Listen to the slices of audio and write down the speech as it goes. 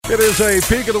It is a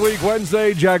Peak of the Week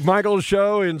Wednesday. Jack Michaels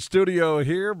Show in studio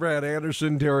here. Brad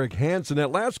Anderson, Derek Hansen.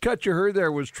 That last cut you heard there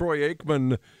was Troy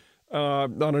Aikman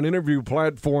on an interview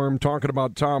platform talking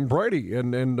about Tom Brady.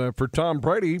 And for Tom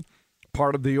Brady,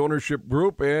 part of the ownership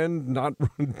group, and not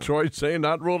Troy saying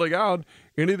not ruling out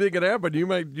anything could happen.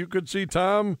 You could see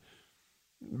Tom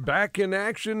back in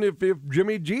action if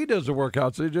Jimmy G doesn't work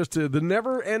out. So just the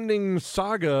never-ending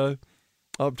saga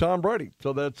of Tom Brady.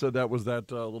 So that was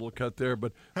that little cut there.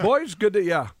 But boys, good to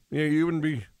you wouldn't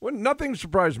be nothing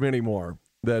surprised me anymore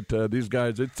that these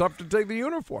guys. It's tough to take the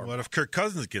uniform. What if Kirk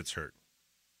Cousins gets hurt?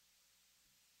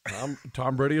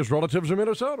 Tom Brady has relatives in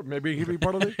Minnesota. Maybe he'd be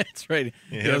part of it. That's right.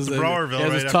 Yeah, that's Browerville.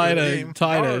 Right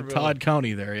tied to Todd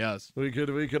County there. Yes, we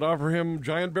could offer him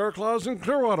giant bear claws in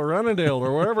Clearwater, Annandale,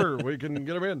 or wherever we can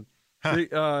get him in.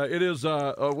 It is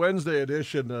a Wednesday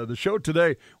edition. The show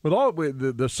today,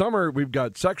 with the summer, we've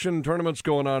got section tournaments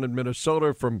going on in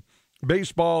Minnesota from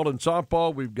baseball and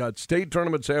softball. We've got state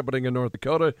tournaments happening in North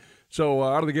Dakota. So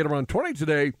out of the gate around 20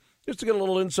 today, just to get a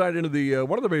little insight into the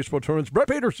one of the baseball tournaments, Brett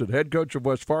Peterson, head coach of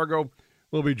West Fargo,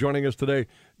 will be joining us today.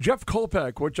 Jeff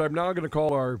Kolpack, which I'm now going to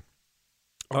call our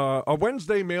a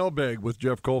Wednesday mailbag with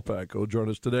Jeff Kolpack, will join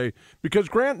us today because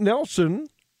Grant Nelson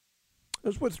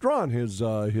has withdrawn his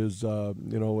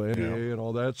NDA and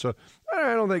all that. So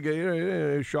I don't think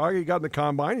Shaggy got in the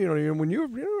combine. When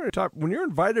you're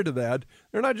invited to that,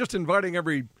 they're not just inviting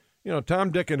every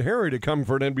Tom, Dick, and Harry to come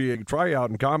for an NBA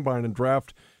tryout and combine and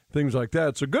draft, things like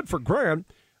that. So good for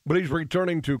Grant, but he's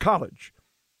returning to college.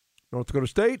 North Dakota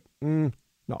State? No.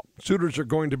 Suitors are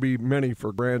going to be many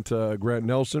for Grant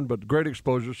Nelson, but great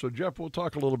exposure. So Jeff, we'll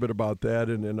talk a little bit about that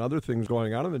and other things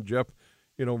going on. And then Jeff,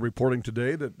 reporting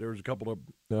today that there's a couple of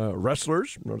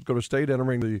wrestlers, North Dakota State,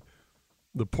 entering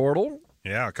the portal.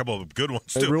 Yeah, a couple of good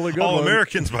ones, too. Really good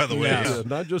All-Americans, by the way. Yeah,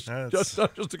 not just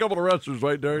a couple of wrestlers,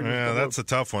 right there. Yeah, that's a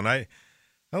tough one. I'm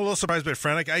a little surprised by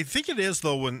Frantic. I think it is,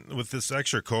 though, with this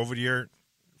extra COVID year,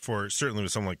 certainly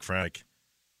with someone like Frantic,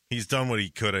 he's done what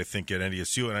he could, I think, at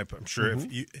NDSU, and I'm sure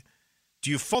do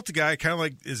you fault the guy kind of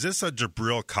like, is this a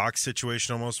Jabril Cox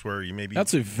situation almost where you maybe... I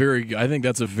think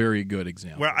that's a very good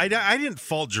example. Well, I didn't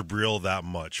fault Jabril that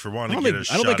much for wanting to get a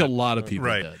shot. I don't think a lot of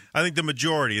people did. I think the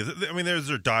majority,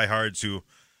 there's diehards who,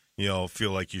 feel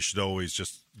like you should always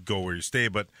just go where you stay.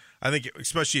 But I think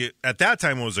especially at that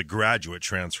time it was a graduate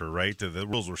transfer, right? The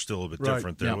rules were still a bit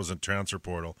different there. It wasn't transfer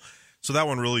portal. So that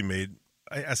one really made,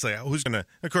 I say, who's going to,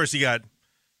 of course, he got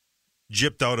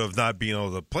gypped out of not being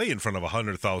able to play in front of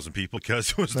 100,000 people because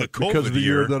it was the COVID because of the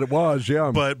year that it was,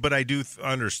 yeah. But I do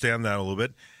understand that a little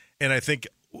bit, and I think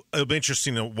it'll be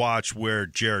interesting to watch where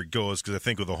Jared goes because I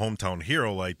think with a hometown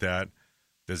hero like that,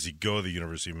 does he go to the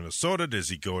University of Minnesota? Does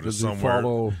he go to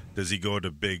somewhere? Does he go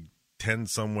to Big Ten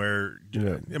somewhere?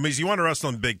 Yeah. I mean, you want to wrestle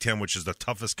in Big Ten, which is the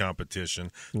toughest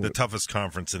competition, the toughest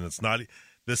conference, and it's not.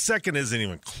 The second isn't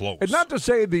even close. And not to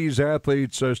say these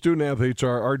athletes, student athletes,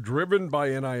 are driven by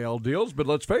NIL deals, but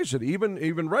let's face it,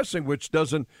 even wrestling, which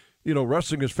doesn't,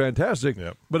 wrestling is fantastic,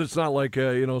 but it's not like,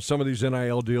 some of these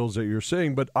NIL deals that you're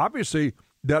seeing. But obviously,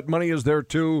 that money is there,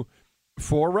 too,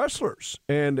 for wrestlers.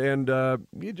 And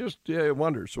you just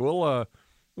wonder. So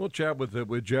we'll chat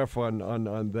with Jeff on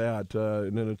that,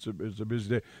 and then it's a busy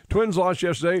day. Twins lost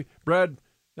yesterday. Brad,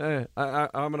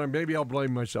 maybe I'll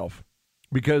blame myself.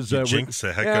 Because you jinxed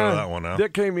the heck out of that one, huh?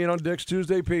 Dick came, Dick's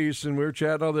Tuesday piece, and we were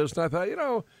chatting all this, and I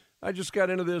thought, I just got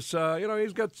into this,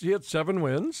 he had 7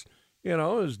 wins,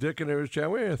 as Dick and I was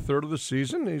chatting, we're a third of the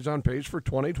season, he's on pace for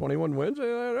 21 wins,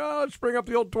 and let's bring up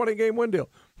the old 20-game win deal.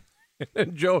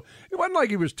 And Joe, it wasn't like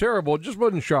he was terrible, it just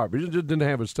wasn't sharp, he just didn't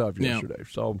have his stuff yesterday,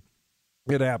 so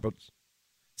it happens.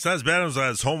 It's not as bad as I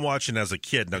was home watching as a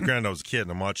kid. Now, granted, I was a kid,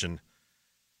 and I'm watching,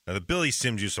 the Billy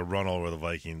Sims used to run all over the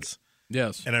Vikings.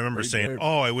 Yes. And I remember saying,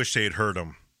 I wish they had hurt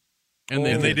him. And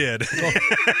they did.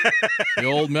 The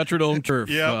old Metrodome turf.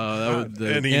 Yeah.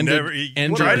 And he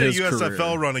tried a USFL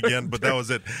career. Run again, but that was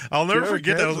it. I'll never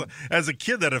forget that. As a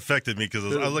kid, that affected me because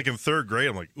I was like in 3rd grade.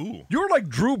 I'm like, ooh. You were like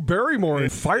Drew Barrymore in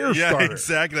Firestarter. Yeah,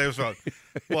 exactly. I was like,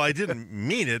 well, I didn't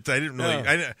mean it. I didn't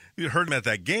really. I heard him at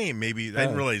that game. Maybe I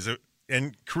didn't realize it.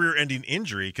 And career-ending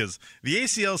injury because the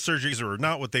ACL surgeries were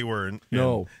not what they were in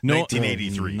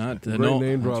 1983.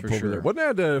 Name drop over sure. there.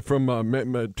 Wasn't that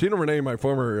from Tina Renee, my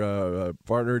former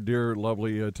partner, dear,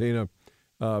 lovely Tina,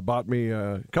 bought me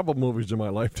a couple movies in my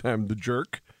lifetime, The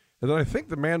Jerk, and then I think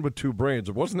The Man with Two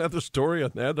Brains. Wasn't that the story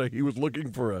on that? He was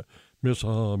looking for a Miss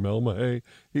Melma Hay.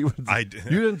 You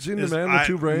didn't see The Man with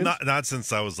Two Brains? Not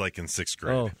since I was like in 6th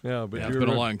grade. Oh, yeah. But it's been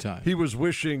a long time. He was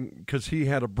wishing, because he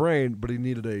had a brain, but he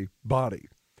needed a body.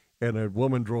 And a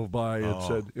woman drove by and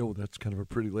said, that's kind of a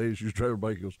pretty lady. She was driving a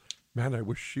bike. He goes, man, I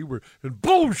wish she were. And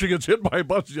boom, she gets hit by a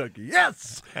bus. She's like,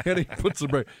 yes! And he puts the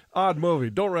brake. Odd movie.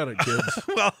 Don't rent it, kids.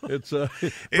 Well, it's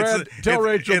Brad, tell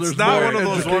Rachel it's there's not more one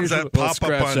of those ones that pop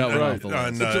up on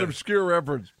it's an obscure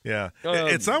reference. Yeah.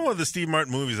 It's not one of the Steve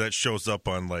Martin movies that shows up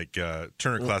on, like,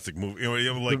 Turner Classic Movie.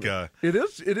 You know, like it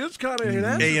is kind of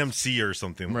AMC or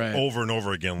something over and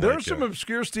over again. There's some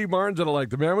obscure Steve Martins that I like.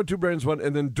 The Man with Two Brains one,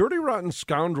 and then Dirty Rotten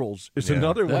Scoundrels is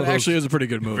another one. That actually is a pretty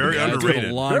good movie. Very underrated. It's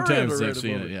been a long time since I've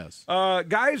seen it, yes.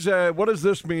 Guys, what does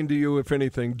this mean to you, if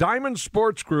anything? Diamond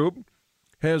Sports Group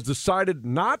has decided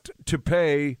not to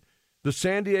pay the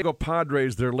San Diego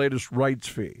Padres their latest rights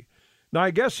fee. Now,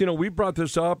 I guess, we brought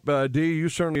this up. Dee, you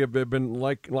certainly have been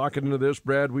locking into this.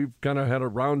 Brad, we've kind of had a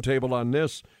roundtable on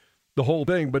this, the whole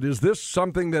thing. But is this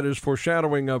something that is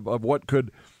foreshadowing of what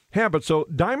could happen? So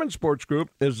Diamond Sports Group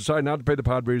has decided not to pay the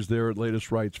Padres their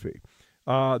latest rights fee.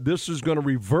 This is going to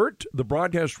revert the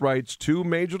broadcast rights to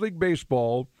Major League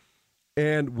Baseball.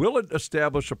 And will it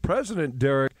establish a precedent,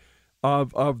 Derek,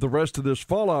 of the rest of this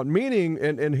fallout? Meaning,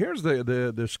 and here's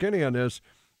the skinny on this,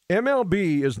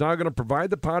 MLB is now going to provide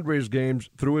the Padres games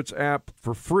through its app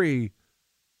for free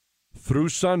through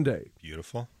Sunday.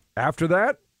 Beautiful. After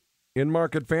that,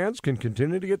 in-market fans can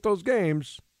continue to get those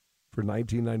games for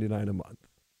 $19.99 a month.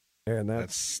 And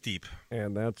that's steep.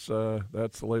 And that's the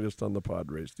latest on the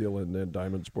Padres deal and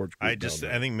Diamond Sports Group.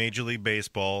 I think Major League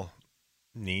Baseball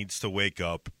needs to wake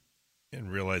up and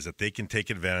realize that they can take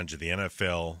advantage of the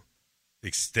NFL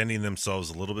extending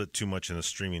themselves a little bit too much in the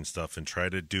streaming stuff and try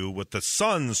to do what the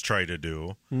Suns try to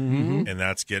do, and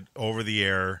that's get over the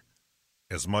air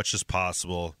as much as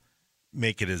possible,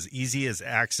 make it as easy as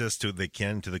access to they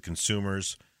can to the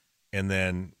consumers, and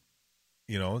then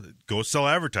go sell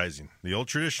advertising the old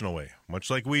traditional way, much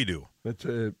like we do. That's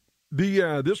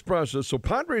this process. So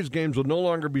Padres games will no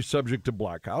longer be subject to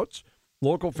blackouts.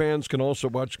 Local fans can also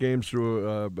watch games through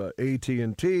AT&T,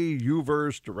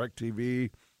 UVerse,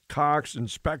 DirecTV, Cox, and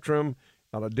Spectrum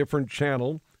on a different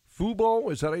channel.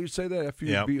 Fubo, is that how you say that?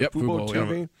 F-U-B, Yep, Fubo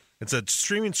TV? Yeah. It's a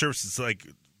streaming service that's like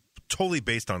totally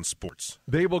based on sports.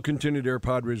 They will continue to air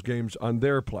Padres games on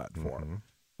their platform.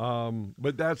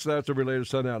 But that's the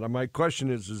latest on that. My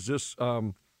question is this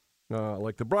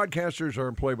like the broadcasters are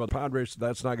employed by the Padres, so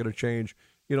that's not going to change.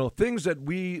 Things that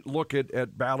we look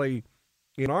at Bally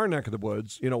in our neck of the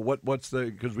woods, what's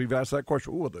because we've asked that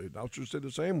question. Oh, the announcers say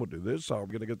the same. We'll do this. How are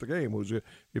we going to get the game?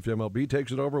 If the MLB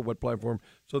takes it over, what platform?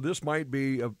 So this might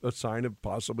be a sign of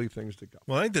possibly things to come.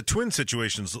 Well, I think the Twin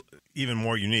situation's even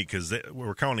more unique because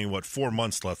we're counting 4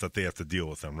 months left that they have to deal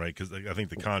with them, right? Because I think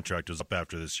the contract is up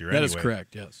after this year. That is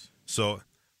correct. Yes. So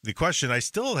the question I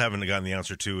still haven't gotten the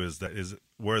answer to is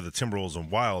where the Timberwolves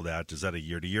and Wild at? Is that a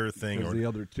year-to-year thing? Or the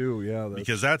other two, yeah.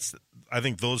 Because I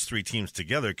think those three teams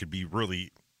together could be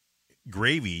really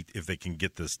gravy if they can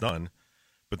get this done.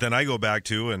 But then I go back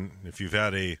to, and if you've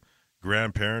had a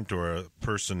grandparent or a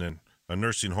person in a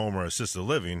nursing home or assisted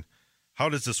living, how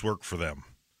does this work for them?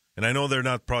 And I know they're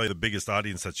not probably the biggest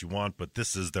audience that you want, but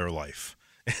this is their life.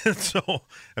 And so,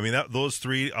 those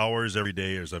 3 hours every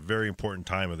day is a very important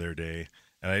time of their day.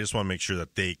 And I just want to make sure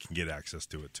that they can get access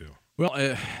to it, too.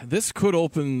 Well, this could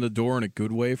open the door in a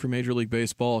good way for Major League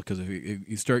Baseball because if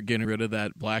you start getting rid of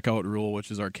that blackout rule,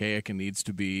 which is archaic and needs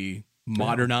to be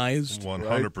modernized.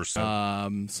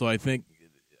 100%. So I think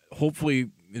hopefully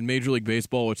in Major League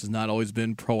Baseball, which has not always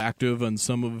been proactive on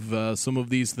some of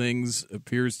these things,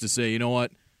 appears to say, you know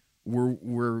what,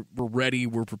 we're ready,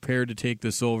 we're prepared to take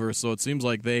this over. So it seems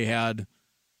like they had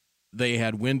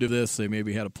wind of this. They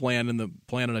maybe had a plan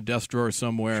in a desk drawer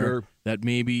somewhere that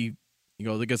maybe,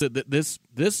 like I said,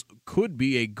 this could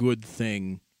be a good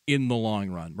thing in the long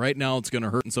run. Right now, it's going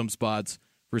to hurt in some spots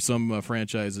for some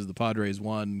franchises. The Padres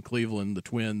won, Cleveland, the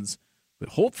Twins, but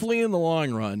hopefully in the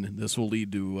long run, this will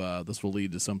lead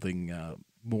to something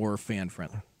more fan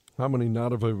friendly. How many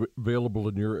not available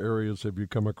in your areas have you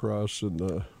come across?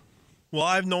 Well,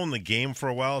 I've known the game for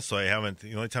a while, so I haven't.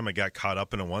 The only time I got caught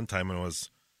up in it one time was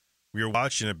we were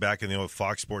watching it back in the old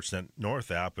Fox Sports Net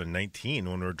North app in 2019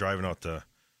 when we were driving out to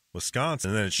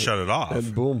Wisconsin, and then it shut it off.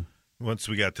 And boom. Once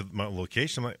we got to my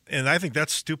location, and I think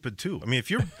that's stupid too.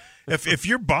 If you're if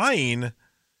you're buying,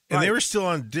 and they were still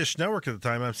on Dish Network at the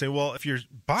time, I'm saying, well, if you're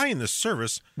buying this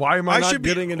service, why am I not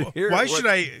getting it here? Why should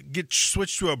I get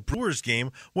switched to a Brewers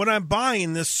game when I'm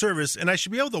buying this service, and I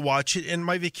should be able to watch it in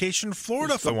my vacation in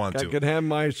Florida if I want to? I could have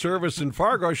my service in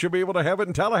Fargo. I should be able to have it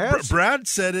in Tallahassee. Brad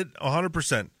said it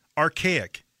 100%.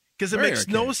 Archaic, because it makes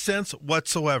no sense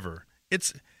whatsoever.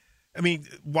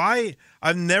 Why?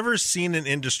 I've never seen an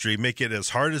industry make it as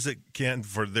hard as it can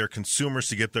for their consumers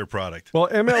to get their product. Well,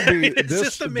 MLB, it's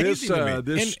just amazing to me.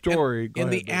 This story,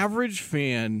 and the average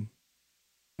fan.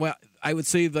 Well, I would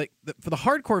say like for the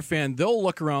hardcore fan, they'll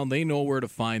look around, they know where to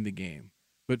find the game.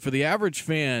 But for the average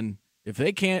fan, if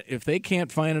they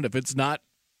can't find it, if it's not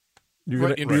in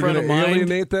front of mind,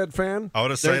 alienate that fan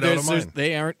out of sight, out of mind.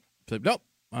 They aren't. Nope.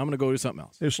 I'm going to go do something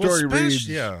else. His story reads,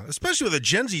 especially with a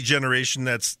Gen Z generation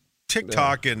that's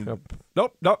TikTok and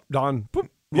nope, Don. Boop.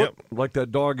 Look, like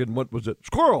that dog and what was it?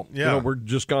 Squirrel. Yeah. We're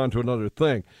just gone to another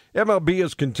thing. MLB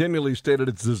has continually stated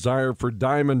its desire for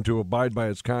Diamond to abide by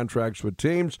its contracts with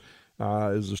teams.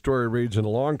 As the story reads, in the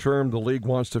long term, the league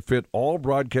wants to fit all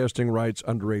broadcasting rights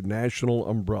under a national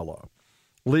umbrella.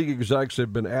 League execs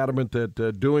have been adamant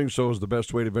that doing so is the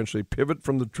best way to eventually pivot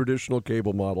from the traditional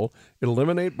cable model,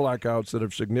 eliminate blackouts that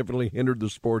have significantly hindered the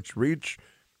sport's reach,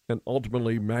 and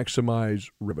ultimately maximize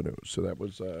revenues. So that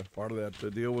was part of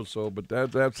that deal. But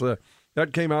that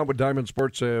came out with Diamond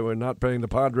Sports not paying the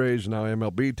Padres. Now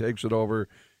MLB takes it over,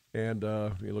 and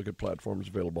you look at platforms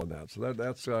available on that. So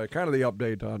that's kind of the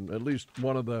update on at least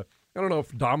one of the. I don't know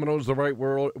if domino is the right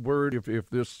word. If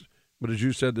this, but as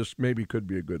you said, this maybe could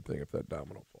be a good thing if that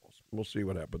domino falls. We'll see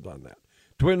what happens on that.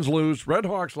 Twins lose. Red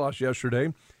Hawks lost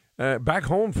yesterday. Back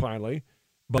home finally,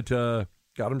 but got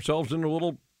themselves in a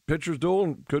little pitcher's duel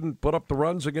and couldn't put up the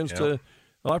runs against a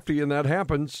lefty, and that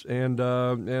happens. And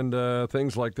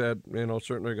things like that,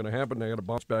 certainly are going to happen. They got a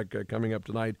bounce back coming up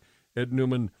tonight at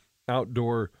Newman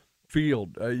Outdoor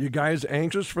Field. You guys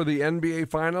anxious for the NBA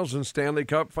Finals and Stanley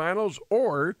Cup Finals,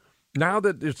 or now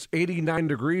that it's 89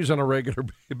 degrees on a regular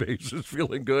basis,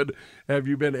 feeling good? Have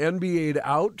you been NBA'd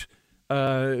out?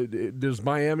 Does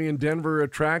Miami and Denver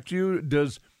attract you?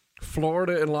 Does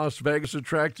Florida and Las Vegas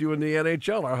attract you in the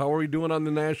NHL? Or how are we doing on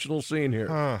the national scene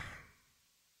here?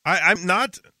 I'm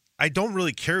not. I don't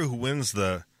really care who wins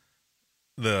the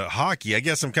hockey. I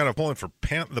guess I'm kind of pulling for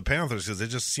the Panthers because it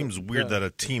just seems weird that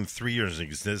a team 3 years in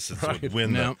existence would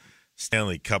win the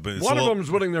Stanley Cup. One of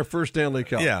them's winning their first Stanley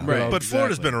Cup. Yeah, right. But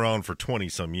Florida's been around for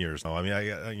 20-some years now. I mean,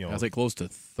 I was like close to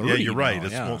 30. Yeah, you're right.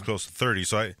 Now, It's close to 30.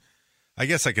 So I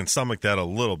guess I can stomach that a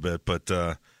little bit. But,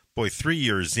 boy, 3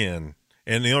 years in,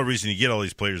 and the only reason you get all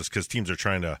these players is because teams are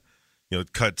trying to,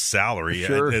 cut salary.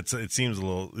 Sure. It seems a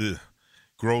little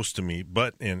gross to me.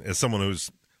 But as someone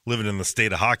who's living in the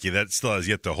state of hockey, that still has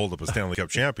yet to hold up a Stanley Cup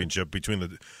championship between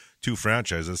the two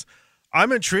franchises.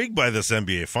 I'm intrigued by this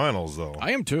NBA Finals, though.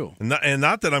 I am too. And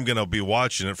not that I'm going to be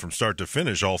watching it from start to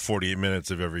finish, all 48 minutes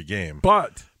of every game.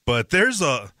 But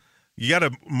you got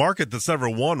a market that's never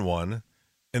won one,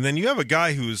 and then you have a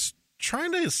guy who's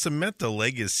trying to cement the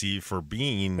legacy for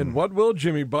being. And what will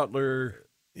Jimmy Butler?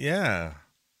 Yeah,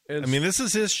 this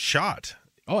is his shot.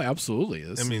 Oh, absolutely.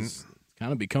 It's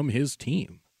kind of become his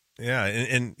team. Yeah,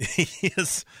 and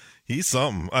he's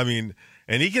something.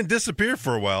 And he can disappear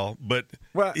for a while, but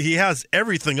he has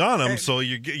everything on him, so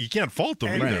you can't fault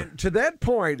him either. To that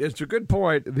point, it's a good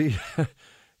point. The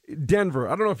Denver,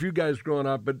 I don't know if you guys growing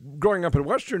up in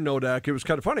Western Nodak, it was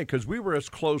kind of funny because we were as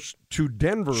close to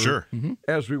Denver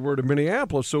as we were to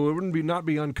Minneapolis, so it wouldn't not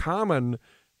be uncommon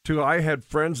I had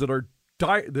friends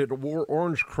that wore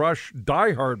Orange Crush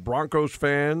diehard Broncos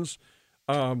fans,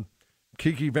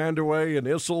 Kiki Vandeweghe and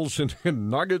Issels and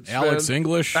Nuggets Alex fans.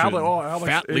 English, Alex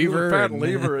Fat Lever. Fat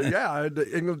Lever, yeah,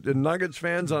 and Nuggets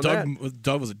fans on that.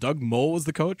 Was it Doug Moe was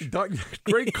the coach?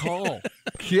 Great call.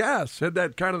 Yes, had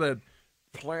that kind of that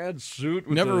plaid suit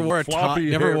with never wore a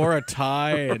floppy tie. hair. Never wore a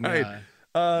tie. Right.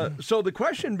 So the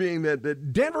question being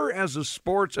that Denver as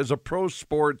a pro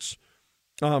sports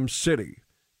city,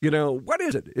 what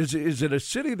is it? Is it a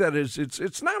city that is?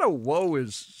 It's not a woe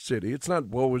is city. It's not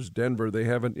woe is Denver. They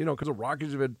haven't, because the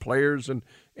Rockies have had players and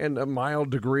a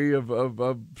mild degree of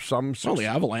some. Well, the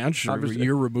Avalanche are a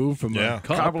year removed from the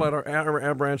Cup.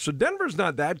 Avalanche. So Denver's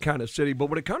not that kind of city. But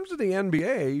when it comes to the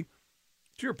NBA,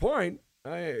 to your point,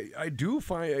 I do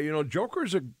find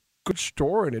Joker's a good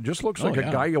story, and it just looks like a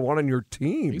guy you want on your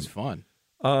team. He's fun.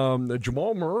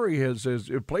 Jamal Murray has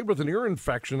played with an ear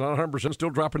infection, not 100%, still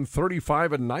dropping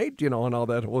 35 a night, and all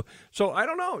that. So I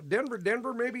don't know.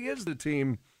 Denver maybe is the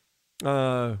team.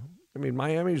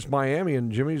 Miami's Miami,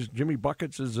 and Jimmy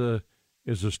Buckets is a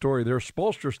story there.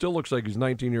 Spoelstra still looks like he's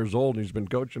 19 years old, and he's been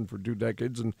coaching for 2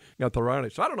 decades and got the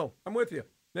Riley. So I don't know. I'm with you.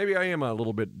 Maybe I am a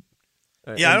little bit.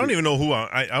 I don't even know who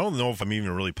I don't know if I'm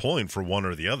even really pulling for one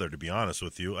or the other, to be honest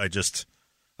with you.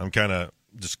 I'm kind of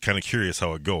curious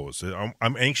how it goes.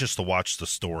 I'm anxious to watch the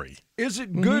story. Is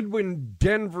it good when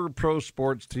Denver pro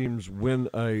sports teams win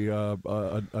a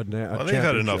they've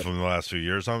had enough of them in the last few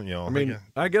years.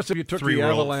 I guess if you took 3 the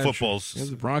World Avalanche, footballs,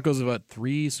 the Broncos have had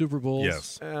 3 Super Bowls.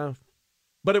 Yes,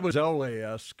 but it was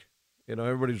LA-esque.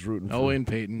 everybody's rooting for Owen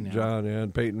Peyton. Yeah. John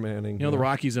and Peyton Manning. The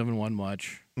Rockies haven't won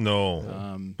much.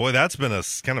 No. Boy, that's been a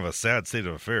kind of a sad state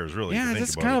of affairs, really. Yeah,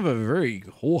 that's kind of a very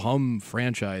ho-hum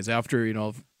franchise after,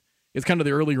 it's kind of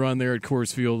the early run there at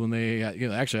Coors Field when they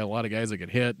actually had a lot of guys that get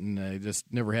hit and they just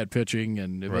never had pitching.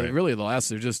 And really the last,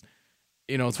 they're just,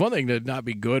 it's one thing to not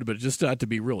be good, but just not to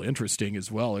be real interesting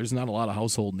as well. There's not a lot of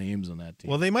household names on that team.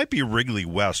 Well, they might be Wrigley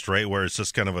West, right, where it's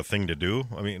just kind of a thing to do.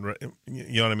 I mean,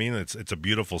 you know what I mean? It's a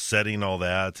beautiful setting, all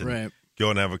that. And go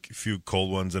and have a few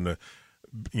cold ones and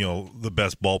the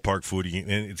best ballpark food. And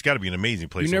it's got to be an amazing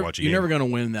place to watch a game. You're never going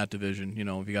to win that division,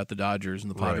 if you got the Dodgers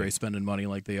and the Padres spending money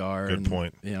like they are. Good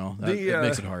point. That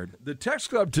makes it hard. The text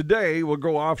club today will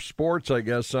go off sports, I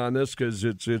guess, on this because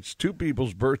it's two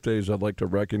people's birthdays I'd like to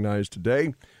recognize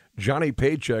today. Johnny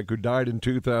Paycheck, who died in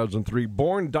 2003,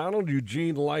 born Donald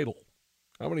Eugene Lytle.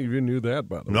 How many of you knew that,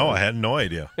 by the way? No, I had no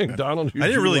idea. Donald Eugene I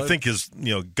didn't really Lytle. think his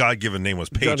God-given name was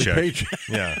Paycheck. Paycheck.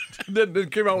 Yeah. Then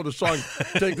came out with a song,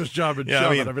 "Take This Job and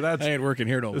Shove It." I ain't working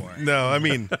here no more. No, I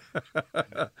mean,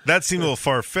 that seemed a little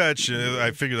far-fetched.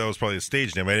 I figured that was probably a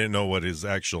stage name. I didn't know what his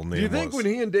actual name was. Do you think when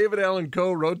he and David Allen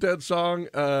Coe wrote that song,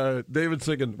 David's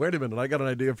thinking, wait a minute, I got an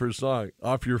idea for a song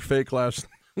off your fake last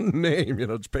name.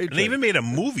 It's Paycheck. And they even made a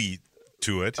movie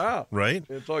to it, right?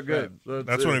 It's all good. So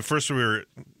that's when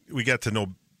we got to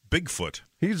know Bigfoot.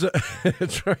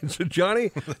 That's right. So Johnny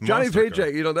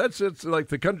Paycheck, it's like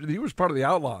the country. He was part of the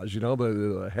Outlaws,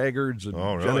 the Haggards and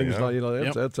Jennings.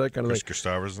 Yeah. That's that kind of Chris thing.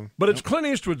 Christopherson. But it's Clint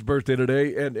Eastwood's birthday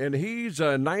today, and he's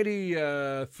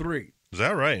 93. Is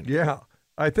that right? Yeah.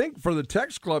 I think for the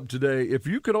text club today, if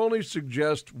you could only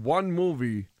suggest one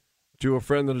movie to a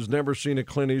friend that has never seen a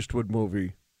Clint Eastwood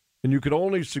movie, and you could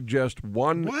only suggest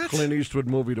one Clint Eastwood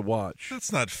movie to watch.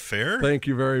 That's not fair. Thank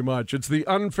you very much. It's the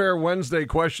Unfair Wednesday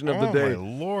question of the day. Oh,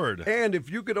 my Lord. And if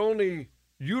you could only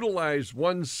utilize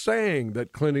one saying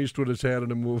that Clint Eastwood has had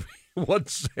in a movie, what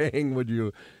saying would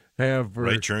you have for...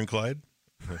 Right turn, Clyde?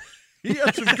 He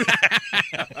has some good...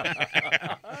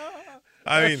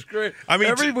 That's great.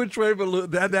 Every which way but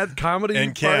that comedy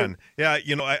and Ken. Yeah,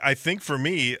 I think for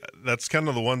me, that's kind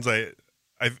of the ones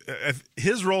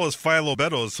his role as Philo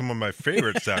Beto is some of my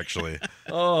favorites, actually.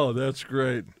 Oh, that's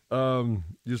great.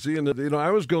 You see, I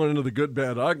was going into the Good,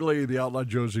 Bad, Ugly, the Outlaw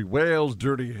Josie Wales,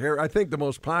 Dirty Harry. I think the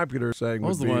most popular saying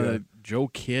was would the be... one that Joe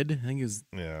Kidd, I think is...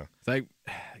 Yeah.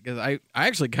 I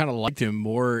actually kind of liked him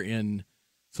more in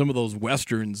some of those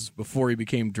Westerns before he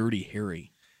became Dirty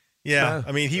Harry. Yeah,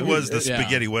 I mean, he was the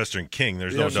spaghetti Western king.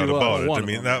 There's no doubt about it. I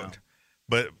mean,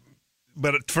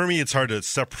 but for me, it's hard to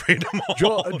separate them all.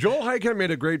 Joel Heikent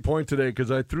made a great point today because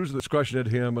I threw this question at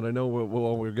him, and I know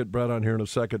we'll get Brett on here in a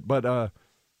second. But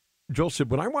Joel said,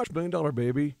 when I watched $1 Million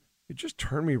Baby, it just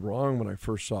turned me wrong when I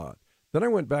first saw it. Then I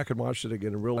went back and watched it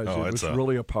again and realized it was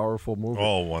really a powerful movie.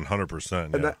 Oh,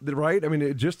 100%. And right? I mean,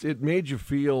 it made you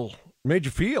feel.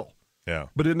 Yeah.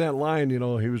 But in that line, he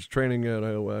was training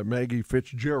Maggie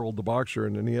Fitzgerald, the boxer,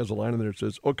 and then he has a line in there that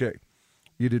says, okay,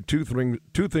 you did two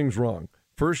things wrong.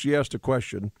 First, you asked a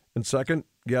question, and second,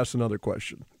 you asked another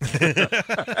question.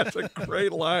 That's a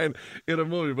great line in a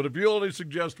movie. But if you only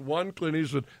suggest one Clint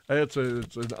Eastwood, it's an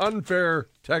unfair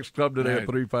text club today at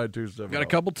 35270. Got a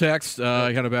couple texts.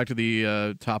 Kind of back to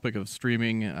the topic of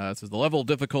streaming. It says the level of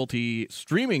difficulty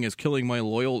streaming is killing my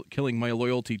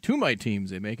loyalty to my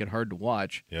teams. They make it hard to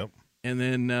watch. Yep. And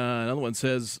then another one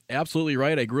says, absolutely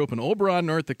right. I grew up in Oberon,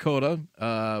 North Dakota,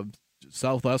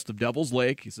 southwest of Devil's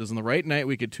Lake. He says, on the right night,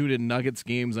 we could tune in Nuggets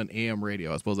games on AM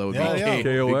radio. I suppose that would be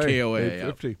KOA.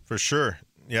 850. For sure.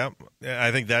 Yeah. I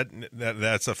think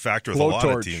that's a factor with a lot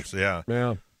of teams. Yeah.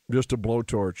 Yeah. Just a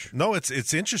blowtorch. No,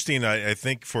 it's interesting. I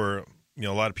think for a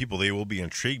lot of people, they will be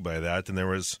intrigued by that. And there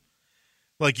was,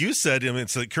 like you said,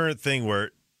 it's a current thing where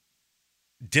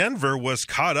Denver was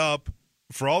caught up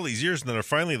for all these years, and then are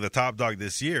finally the top dog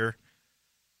this year.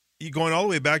 You going all the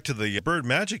way back to the Bird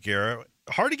Magic era.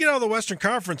 Hard to get out of the Western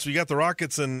Conference. We got the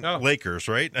Rockets and Lakers,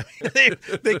 right?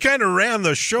 they kind of ran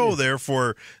the show there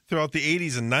throughout the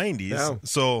 80s and 90s. Yeah.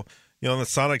 So, the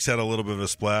Sonics had a little bit of a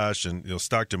splash, and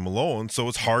Stockton Malone. So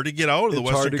it's hard to get out of the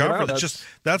Western Conference.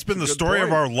 That's been the story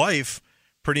of our life.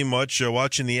 Pretty much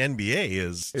watching the NBA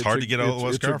it's hard to get out of the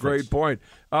West Conference. It's a great point.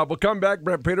 We'll come back.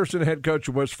 Brett Peterson, head coach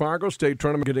of West Fargo State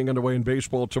Tournament, getting underway in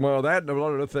baseball tomorrow. That and a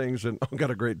lot of other things. And I've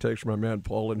got a great text from my man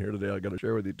Paul in here today I've got to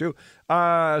share with you, too.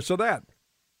 I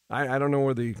don't know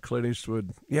where the Clint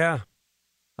Eastwood. Yeah,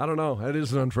 I don't know. That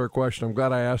is an unfair question. I'm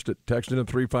glad I asked it. Text in at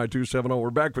 35270. We're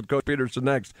back with Coach Peterson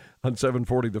next on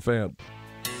 740 The Fan.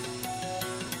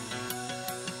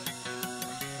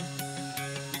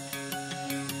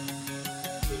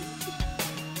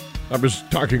 I was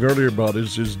talking earlier about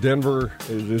is Denver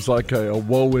is like a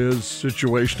woe is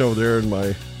situation over there, and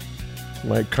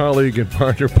my colleague and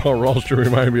partner Paul Ralston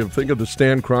reminded me of think of the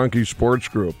Stan Kroenke Sports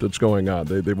Group that's going on.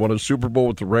 They won a Super Bowl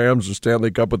with the Rams, the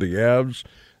Stanley Cup with the Avs,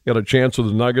 got a chance with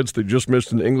the Nuggets. They just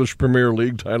missed an English Premier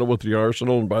League title with the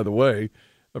Arsenal, and by the way,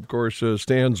 of course,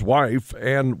 Stan's wife,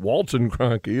 Ann Walton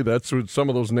Kroenke, that's what some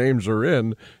of those names are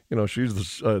in. You know,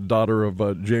 she's the daughter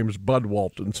of James Bud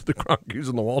Walton. So the Kroenkes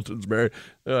and the Waltons married.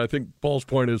 I think Paul's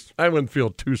point is I wouldn't feel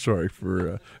too sorry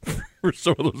for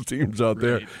some of those teams out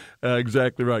there.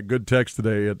 Exactly right. Good text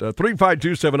today at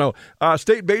 35270.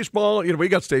 State baseball, we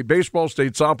got state baseball,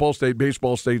 state softball, state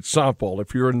baseball, state softball.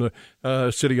 If you're in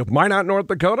the city of Minot, North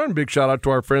Dakota, and big shout out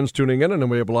to our friends tuning in, and then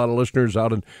we have a lot of listeners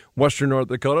out in western North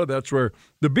Dakota. That's where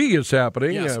the B is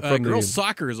happening. Yes, girls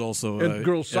soccer is also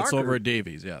girls soccer. It's over at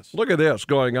Davies, yes. Look at this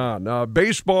going on.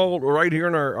 Baseball right here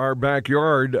in our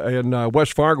backyard in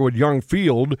West Fargo at Young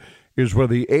Field is where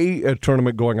the A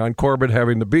tournament going on, Corbett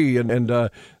having the B. And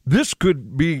this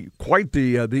could be quite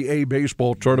the A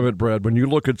baseball tournament, Brad. When you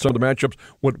look at some of the matchups,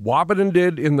 what Wahpeton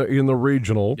did in the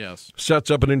regional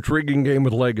sets up an intriguing game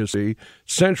with Legacy.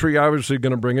 Century obviously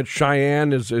going to bring it.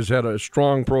 Cheyenne has had a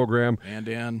strong program.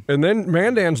 Mandan. And then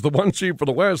Mandan's the one seed for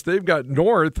the West. They've got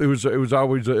North, who's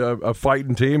always a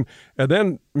fighting team. And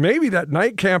then maybe that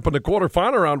night camp in the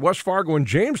quarterfinal round, West Fargo and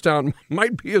Jamestown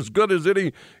might be as good as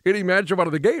any matchup out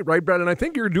of the gate, right, Brad? And I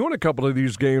think you're doing a couple of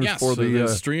these games for the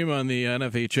stream on the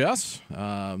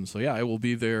NFHS. So yeah, I will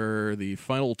be there the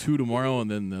final two tomorrow, and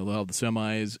then they'll have the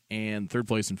semis and third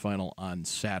place and final on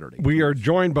Saturday. We are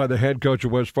joined by the head coach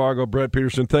of West Fargo, Brett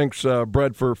Peterson. Thanks,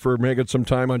 Brett, for making some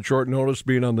time on short notice,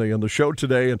 being on the show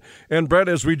today. And Brett,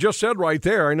 as we just said right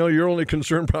there, I know you're only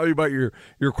concerned probably about your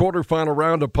quarterfinal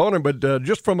round opponent, but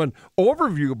just from an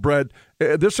overview, Brett,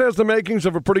 this has the makings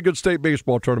of a pretty good state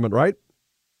baseball tournament, right?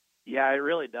 Yeah, it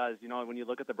really does. When you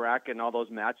look at the bracket and all those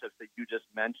matchups that you just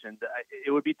mentioned, it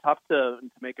would be tough to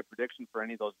make a prediction for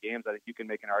any of those games. I think you can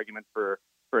make an argument for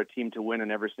a team to win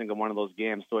in every single one of those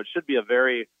games. So it should be a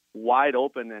very wide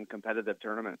open and competitive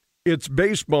tournament. It's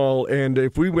baseball, and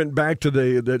if we went back to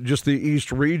the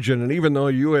East region, and even though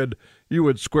you had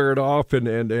squared off and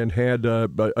had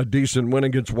a decent win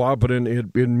against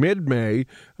Wahpeton in mid-May,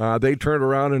 they turned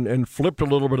around and flipped a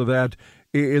little bit of that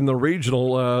in the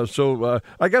regional. So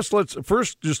I guess let's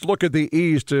first just look at the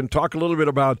East and talk a little bit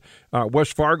about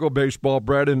West Fargo baseball,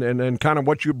 Brett, and kind of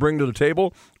what you bring to the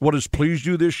table, what has pleased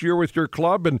you this year with your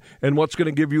club, and what's going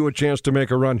to give you a chance to make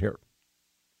a run here.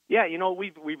 Yeah,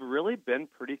 we've really been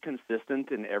pretty consistent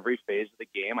in every phase of the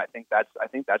game. I think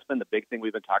that's been the big thing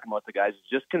we've been talking about with the guys is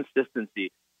just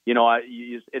consistency.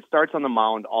 It starts on the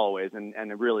mound always, and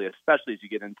really, especially as you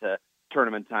get into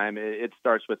tournament time, it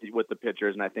starts with the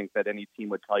pitchers, and I think that any team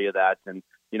would tell you that. And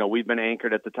we've been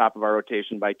anchored at the top of our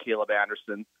rotation by Caleb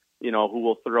Anderson, who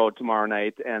will throw tomorrow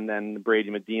night, and then Brady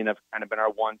Medina have kind of been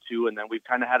our 1-2, and then we've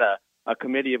kind of had a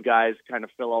committee of guys kind of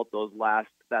fill out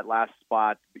that last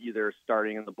spot, either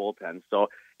starting in the bullpen. So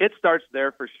it starts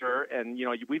there for sure. And,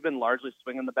 we've been largely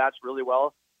swinging the bats really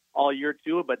well all year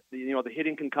too, but the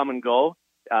hitting can come and go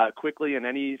quickly in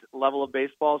any level of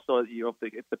baseball. So,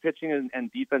 if the pitching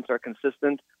and defense are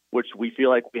consistent, which we feel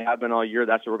like we have been all year,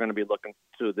 that's what we're going to be looking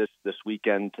to this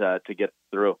weekend to get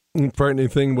through. Frightening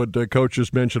thing what Coach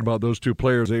just mentioned about those two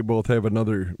players, they both have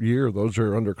another year. Those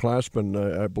are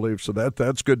underclassmen, I believe, so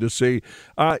that's good to see.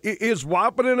 Is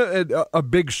Wahpeton a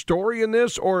big story in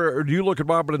this, or do you look at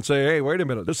Wahpeton and say, hey, wait a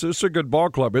minute, this is a good ball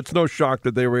club? It's no shock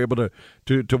that they were able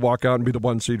to walk out and be the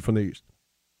one seed from the East.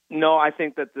 No, I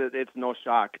think that it's no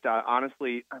shock.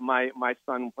 Honestly, my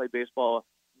son played baseball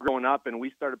growing up, and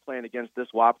we started playing against this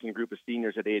Wahpeton group of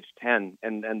seniors at age 10,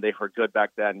 and they were good back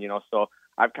then, So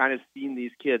I've kind of seen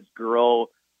these kids grow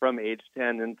from age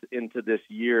 10 into this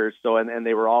year. So, and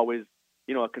they were always,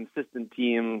 a consistent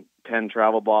team, 10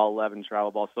 travel ball, 11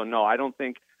 travel ball. So no, I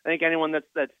think anyone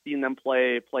that's seen them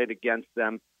played against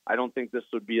them, I don't think this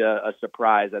would be a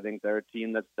surprise. I think they're a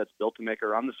team that's built to make a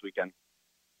run this weekend.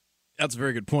 That's a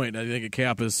very good point. I think at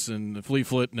Kappas and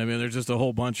Fleaflet, and there's just a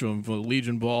whole bunch of them,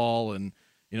 Legion Ball, and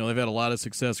they've had a lot of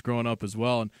success growing up as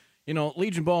well. And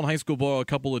Legion Ball and high school ball are a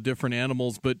couple of different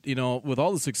animals, but with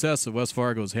all the success that West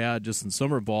Fargo's had just in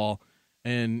summer ball,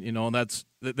 and that's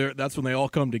when they all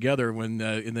come together. And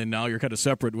then now you're kind of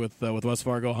separate with West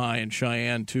Fargo High and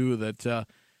Cheyenne too. That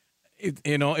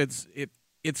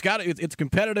it's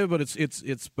competitive, but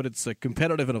it's a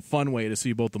competitive in a fun way to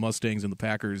see both the Mustangs and the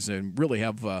Packers and really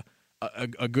have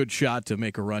a good shot to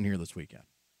make a run here this weekend.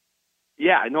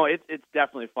 Yeah, no, it's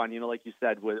definitely fun. Like you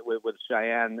said, with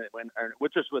Cheyenne,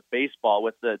 which is with baseball,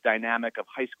 with the dynamic of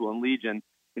high school and Legion,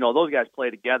 those guys play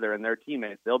together and they're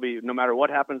teammates. They'll be, no matter what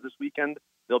happens this weekend,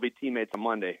 they'll be teammates on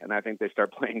Monday. And I think they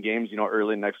start playing games,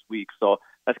 early next week. So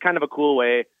that's kind of a cool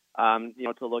way,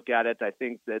 to look at it. I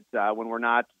think that when we're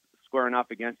not squaring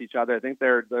off against each other, I think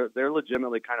they're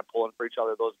legitimately kind of pulling for each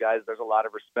other. Those guys, there's a lot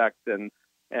of respect and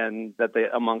that they,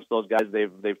 amongst those guys,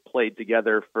 they've played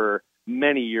together for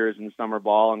many years in summer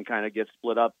ball and kind of get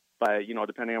split up by,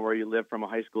 depending on where you live from a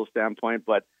high school standpoint.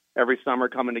 But every summer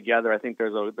coming together, I think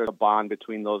there's a bond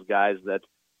between those guys that,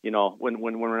 when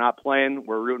we're not playing,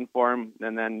 we're rooting for them.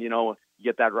 And then, you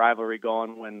get that rivalry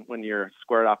going when you're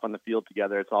squared off on the field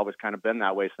together. It's always kind of been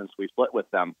that way since we split with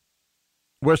them.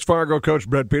 West Fargo coach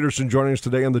Brett Peterson joining us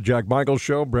today on the Jack Michaels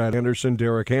Show. Brad Anderson,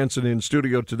 Derek Hansen in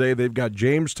studio today. They've got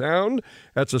Jamestown.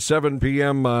 That's a 7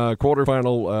 p.m.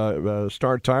 Quarterfinal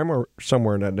start time or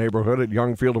somewhere in that neighborhood at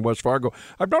Young Field in West Fargo.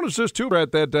 I've noticed this too,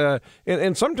 Brett, that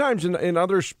and sometimes in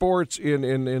other sports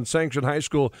in sanctioned high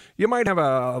school, you might have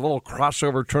a little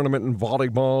crossover tournament in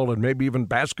volleyball and maybe even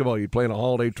basketball. You play in a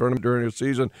holiday tournament during the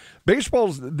season.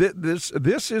 Baseball's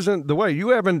this isn't the way. You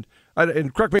haven't,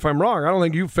 and correct me if I'm wrong, I don't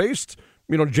think you faced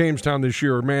Jamestown this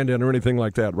year or Mandan or anything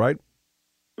like that, right?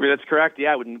 That's correct.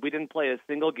 Yeah, we didn't play a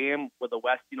single game with the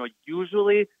West.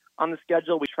 Usually on the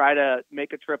schedule, we try to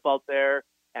make a trip out there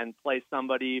and play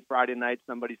somebody Friday night,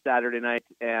 somebody Saturday night,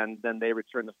 and then they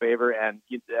return the favor. And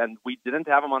we didn't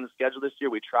have them on the schedule this year.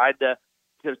 We tried to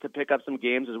pick up some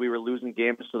games as we were losing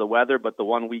games to the weather, but the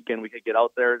one weekend we could get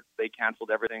out there, they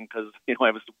canceled everything because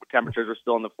temperatures were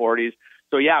still in the 40s.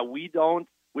 So yeah, we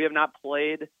have not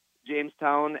played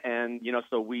Jamestown, and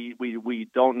so we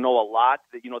don't know a lot.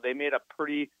 They made a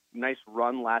pretty nice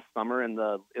run last summer in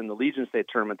the Legion State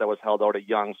tournament that was held out at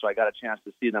Young. So I got a chance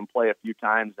to see them play a few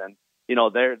times, and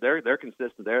they're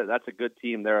consistent. That's a good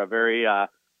team. They're a very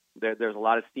there's a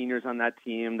lot of seniors on that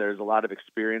team. There's a lot of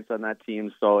experience on that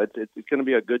team. So it's going to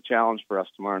be a good challenge for us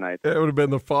tomorrow night. It would have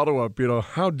been the follow-up,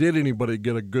 how did anybody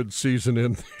get a good season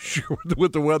in this year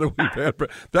with the weather we've had?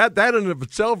 That in and of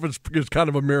itself is kind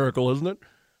of a miracle, isn't it?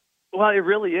 Well, it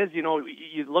really is.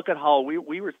 You look at how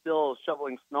we were still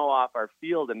shoveling snow off our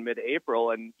field in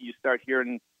mid-April, and you start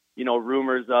hearing,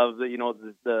 rumors of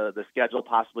the schedule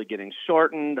possibly getting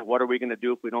shortened. What are we going to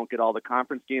do if we don't get all the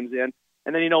conference games in?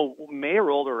 And then, May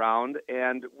rolled around,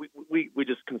 and we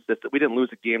just consistent. We didn't lose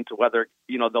a game to weather,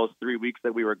 those 3 weeks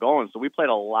that we were going. So we played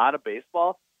a lot of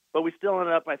baseball, but we still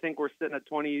ended up, I think we're sitting at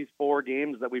 24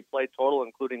 games that we played total,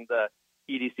 including the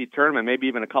EDC tournament, maybe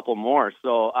even a couple more.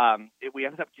 So we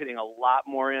ended up getting a lot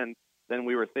more in than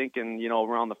we were thinking,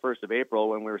 around the 1st of April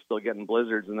when we were still getting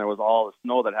blizzards and there was all the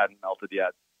snow that hadn't melted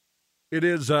yet. It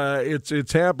is.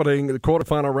 It's happening. The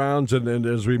quarterfinal rounds, and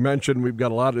as we mentioned, we've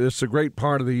got a lot of. It's a great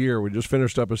part of the year. We just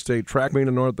finished up a state track meet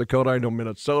in North Dakota. I know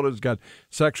Minnesota's got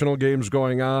sectional games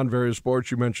going on. Various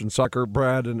sports. You mentioned soccer,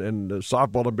 Brad, and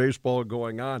softball and baseball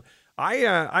going on.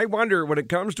 I wonder when it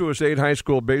comes to a state high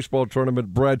school baseball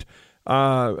tournament, Brett.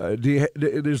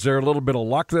 Is there a little bit of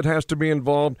luck that has to be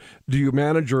involved? Do you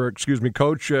manage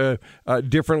coach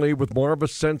differently with more of a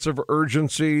sense of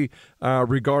urgency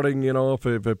regarding, if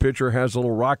a pitcher has a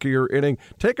little rockier inning?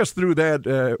 Take us through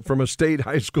that from a state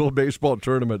high school baseball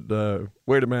tournament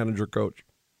way to manage or coach.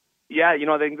 Yeah,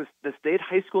 I think the state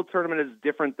high school tournament is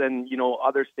different than,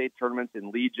 other state tournaments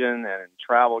in Legion and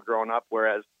travel growing up,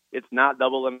 whereas it's not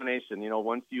double elimination.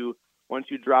 Once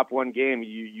you drop one game,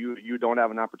 you don't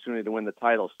have an opportunity to win the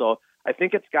title. So I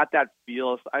think it's got that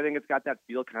feel. I think it's got that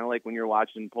feel kind of like when you're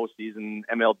watching postseason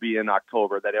MLB in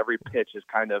October, that every pitch is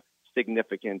kind of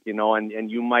significant, and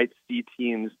you might see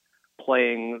teams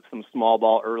playing some small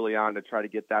ball early on to try to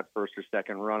get that first or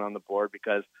second run on the board,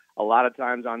 because a lot of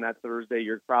times on that Thursday,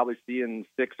 you're probably seeing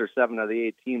 6 or 7 of the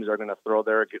 8 teams are going to throw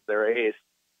their ace.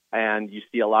 And you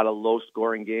see a lot of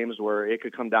low-scoring games where it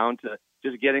could come down to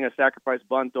just getting a sacrifice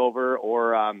bunt over,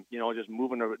 or just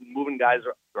moving guys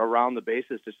around the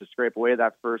bases just to scrape away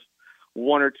that first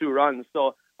 1 or 2 runs.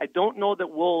 So I don't know that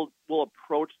we'll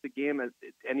approach the game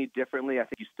any differently. I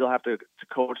think you still have to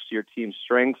coach to your team's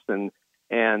strengths, and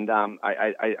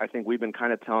I think we've been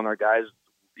kind of telling our guys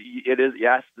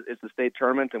it's the state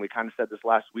tournament, and we kind of said this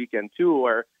last weekend too,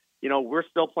 where we're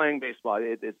still playing baseball.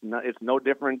 It's no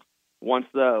different. Once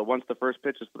the first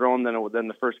pitch is thrown, then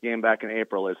the first game back in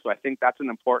April is. So I think that's an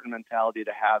important mentality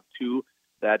to have too,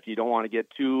 that you don't want to get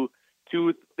too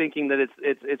thinking that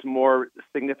it's more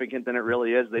significant than it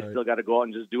really is. They still got to go out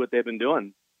and just do what they've been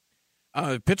doing.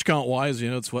 Pitch count wise,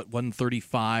 it's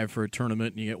 135 for a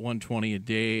tournament, and you get 120 a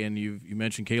day. And you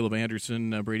mentioned Caleb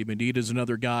Anderson, Brady Medina is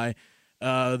another guy.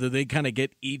 That they kind of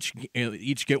get each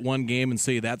get one game and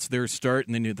say that's their start,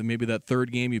 and then maybe that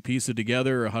third game you piece it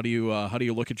together. Or how do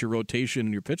you look at your rotation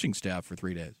and your pitching staff for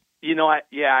 3 days?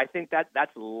 I think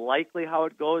that's likely how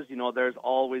it goes. There's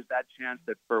always that chance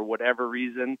that for whatever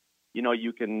reason,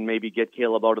 you can maybe get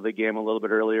Caleb out of the game a little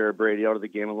bit earlier, or Brady out of the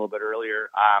game a little bit earlier.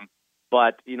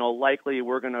 But likely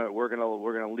we're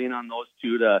gonna lean on those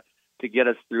two to get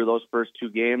us through those first two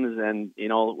games, and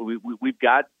we've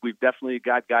definitely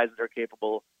got guys that are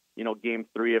capable. Game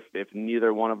 3, if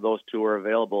neither one of those two are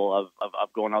available,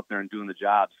 of going out there and doing the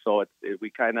job. So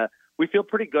we feel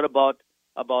pretty good about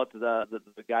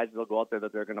the guys that'll go out there,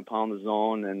 that they're going to pound the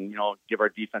zone and give our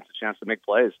defense a chance to make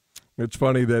plays. It's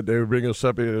funny that they bring us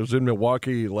up. It was in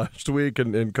Milwaukee last week,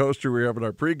 and in Coaster, we were having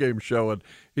our pregame show, and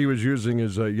he was using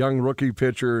his young rookie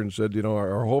pitcher and said,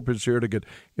 our hope is here to get,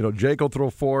 Jake will throw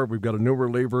 4. We've got a new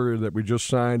reliever that we just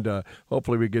signed.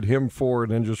 Hopefully we get him 4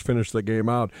 and then just finish the game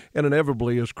out. And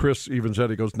inevitably, as Chris even said,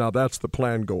 he goes, now that's the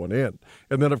plan going in.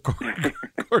 And then, of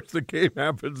course the game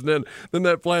happens, and then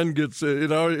that plan gets,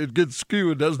 it gets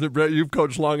skewed, doesn't it, Brett? You've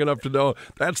coached long enough to know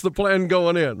that's the plan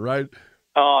going in, right?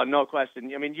 Oh, no question.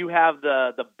 I mean, you have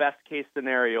the best case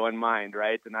scenario in mind,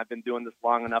 right? And I've been doing this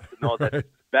long enough to know that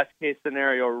best case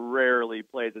scenario rarely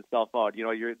plays itself out.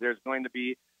 There's going to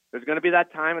be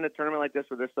that time in a tournament like this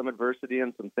where there's some adversity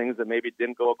and some things that maybe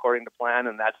didn't go according to plan,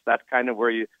 and that's kind of where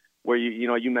you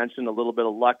mentioned a little bit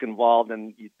of luck involved,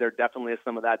 and there definitely is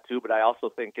some of that too. But I also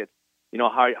think it's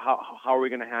how are we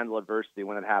going to handle adversity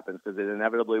when it happens, because it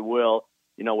inevitably will.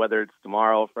 Whether it's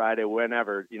tomorrow, Friday,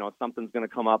 whenever, something's going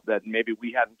to come up that maybe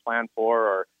we hadn't planned for,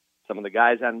 or some of the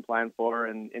guys hadn't planned for,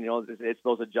 and it's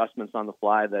those adjustments on the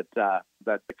fly that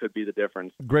could be the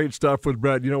difference. Great stuff with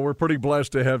Brett. We're pretty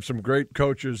blessed to have some great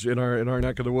coaches in our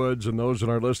neck of the woods, and those in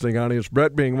our listening audience.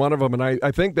 Brett being one of them, and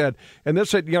I think that, and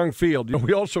this at Young Field,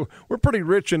 we're pretty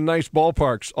rich in nice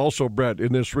ballparks. Also, Brett,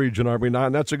 in this region, are we not?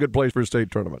 And that's a good place for a state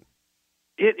tournament.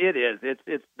 It is.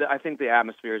 It's. I think the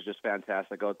atmosphere is just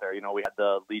fantastic out there. We had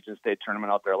the Legion State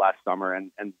tournament out there last summer,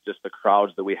 and just the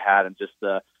crowds that we had, and just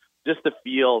the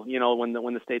feel. When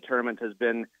the state tournament has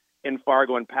been in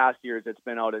Fargo in past years, it's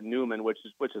been out at Newman, which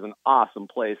is an awesome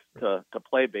place to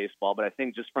play baseball. But I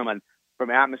think just from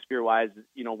atmosphere wise,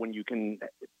 when you can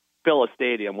fill a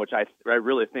stadium, which I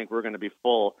really think we're going to be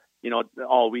full,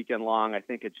 all weekend long. I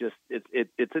think it's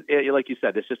like you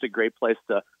said, it's just a great place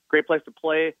to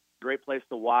play. Great place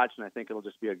to watch, and I think it'll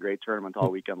just be a great tournament all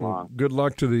weekend long. Good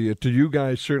luck to you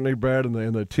guys, certainly, Brad, and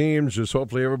the teams. Just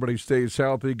hopefully everybody stays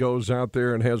healthy, goes out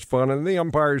there and has fun, and the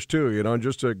umpires too.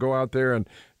 Just to go out there, and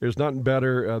there's nothing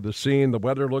better. The scene, the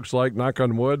weather looks like, knock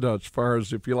on wood. As far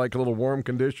as if you like a little warm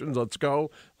conditions, let's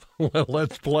go,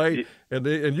 let's play, and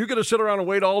you get to sit around and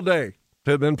wait all day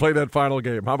to then play that final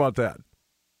game. How about that?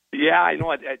 Yeah, I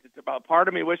know. Part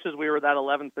of me wishes we were that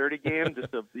 11:30 game.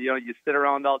 Just to, you sit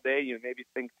around all day, you maybe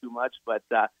think too much, but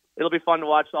it'll be fun to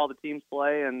watch all the teams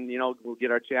play, and we'll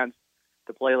get our chance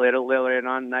to play later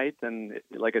on night. And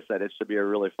like I said, it should be a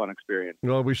really fun experience.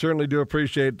 Well, we certainly do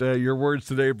appreciate your words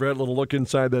today, Brett. A little look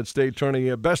inside that state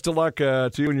tourney. Best of luck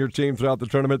to you and your team throughout the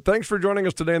tournament. Thanks for joining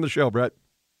us today on the show, Brett.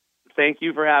 Thank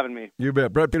you for having me. You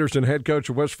bet. Brett Peterson, head coach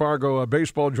of West Fargo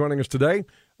baseball, joining us today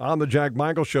on the Jack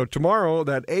Michael Show. Tomorrow,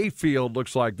 that A field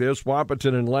looks like this.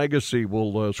 Wahpeton and Legacy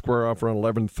will square off around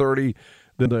 11:30.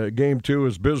 Then the game 2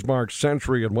 is Bismarck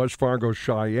Century and West Fargo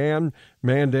Cheyenne.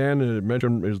 Mandan,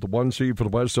 mentioned, is the 1 seed for the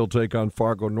West. They'll take on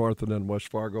Fargo North, and then West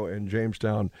Fargo and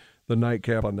Jamestown, the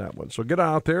nightcap on that one. So get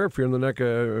out there if you're in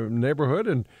the neighborhood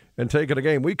and take it a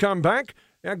game. We come back.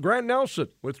 And Grant Nelson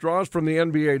withdraws from the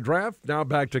NBA draft. Now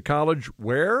back to college.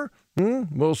 Where?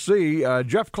 We'll see.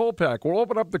 Jeff Kolpack. We'll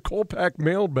open up the Kolpack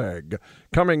mailbag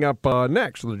coming up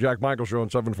next on the Jack Michael Show on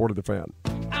 740 The Fan.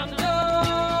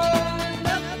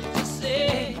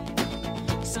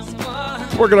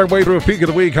 Working our way through a peak of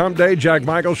the week, hump day, Jack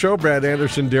Michael Show. Brad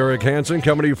Anderson, Derek Hansen,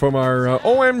 coming to you from our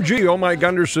OMG, Oh My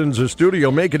Gunderson's studio.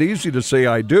 Make it easy to say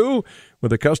I do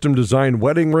with a custom-designed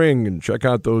wedding ring. And check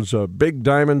out those big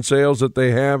diamond sales that they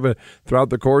have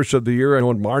throughout the course of the year. I know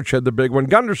in March had the big one.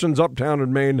 Gunderson's uptown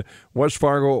in Maine, West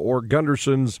Fargo, or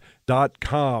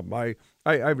Gundersons.com.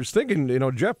 I was thinking,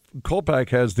 Jeff Kolpack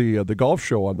has the golf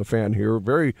show on the Fan here.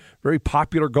 Very, very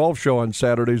popular golf show on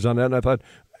Saturdays on that. And I thought,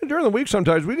 during the week,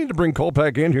 sometimes we need to bring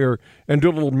Kolpack in here and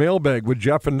do a little mailbag with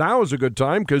Jeff. And now is a good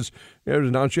time because it was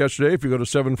announced yesterday. If you go to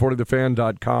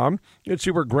 740thefan.com, you can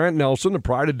see where Grant Nelson, the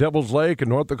pride of Devil's Lake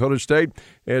and North Dakota State,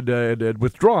 had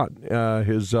withdrawn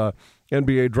his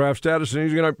NBA draft status, and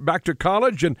he's going to back to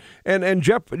college. And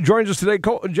Jeff joins us today.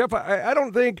 Jeff, I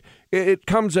don't think it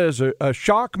comes as a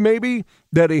shock, maybe,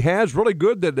 that he has really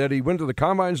good that he went to the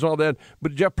combines and all that.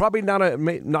 But Jeff, probably not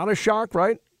a shock,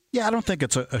 right? Yeah, I don't think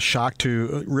it's a shock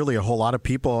to really a whole lot of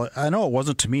people. I know it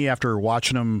wasn't to me after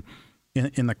watching him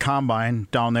in the combine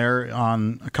down there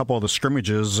on a couple of the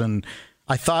scrimmages, and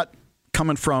I thought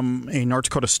coming from a North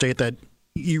Dakota State that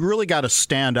you really got to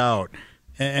stand out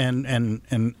and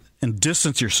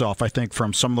distance yourself, I think,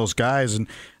 from some of those guys. And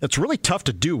it's really tough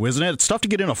to do, isn't it? It's tough to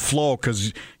get in a flow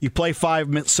because you play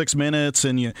 6 minutes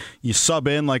and you sub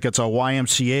in like it's a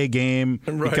YMCA game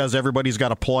because everybody's got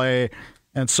to play.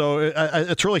 And so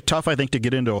it's really tough, I think, to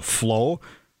get into a flow,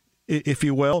 if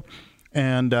you will.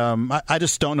 And I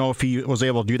just don't know if he was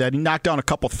able to do that. He knocked down a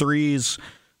couple threes,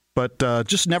 but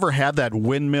just never had that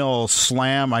windmill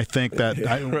slam, I think,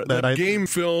 that game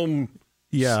film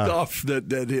stuff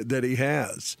that he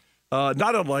has.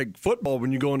 Not unlike football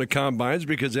when you go into combines,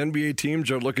 because NBA teams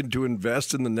are looking to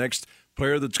invest in the next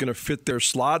player that's going to fit their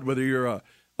slot, whether you're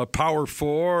a power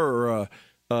 4 or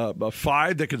a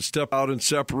 5 that can step out and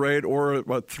separate, or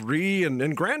a 3.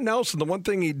 And Grant Nelson, the one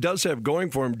thing he does have going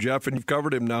for him, Jeff, and you've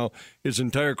covered him now his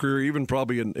entire career, even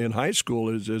probably in high school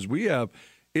as we have,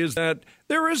 is that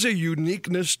there is a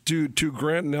uniqueness to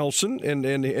Grant Nelson and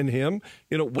him.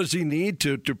 What does he need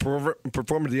to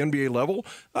perform at the NBA level?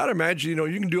 I'd imagine,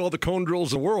 you can do all the cone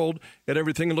drills in the world and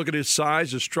everything and look at his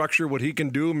size, his structure, what he can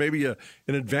do, maybe an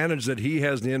advantage that he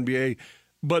has in the NBA.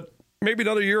 But maybe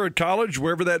another year at college,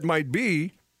 wherever that might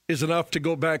be, is enough to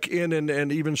go back in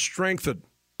and even strengthen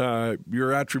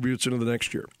your attributes into the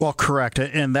next year. Well, correct.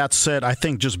 And that said, I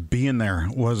think just being there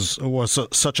was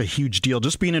such a huge deal.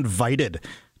 Just being invited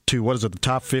to, the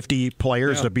top 50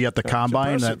 players to be at the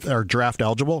combine that are draft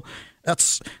eligible,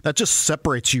 that just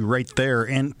separates you right there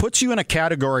and puts you in a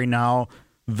category now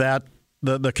that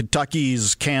the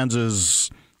Kentuckys, Kansas,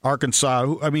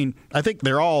 Arkansas, I think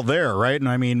they're all there, right?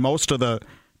 And most of the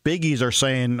biggies are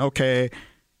saying, okay,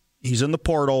 he's in the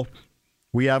portal.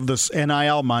 We have this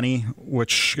NIL money,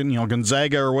 which,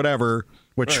 Gonzaga or whatever,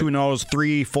 which who knows,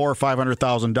 $300,000, $400,000,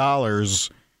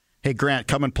 $500,000. Hey, Grant,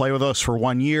 come and play with us for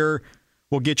 1 year.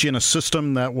 We'll get you in a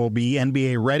system that will be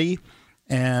NBA ready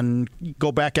and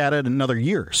go back at it another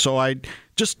year. So I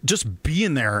just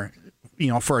being there,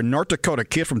 for a North Dakota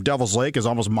kid from Devil's Lake is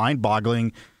almost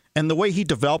mind-boggling. And the way he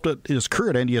developed his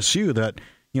career at NDSU, that,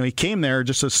 he came there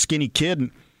just a skinny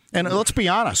kid. And let's be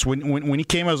honest, when he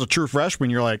came as a true freshman,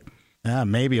 you're like,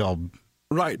 maybe I'll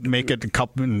make it a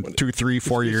couple in 2, 3,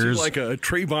 4 years. Like a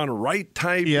Trayvon Wright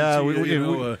type. Yeah,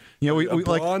 a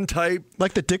Braun type.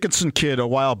 Like the Dickinson kid a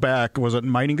while back, was it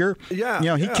Meininger?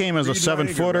 Yeah. He came as a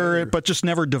 7-footer, but just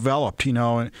never developed,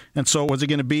 And so was he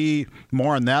going to be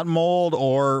more in that mold,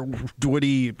 or would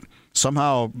he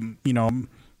somehow,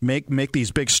 make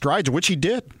these big strides, which he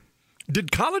did?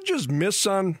 Did colleges miss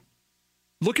on,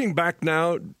 looking back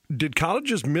now, did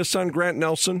colleges miss on Grant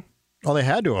Nelson? Oh, they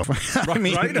had to have. Right?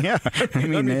 Yeah.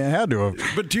 They had to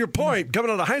have. But to your point,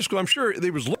 coming out of high school, I'm sure they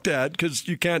was looked at because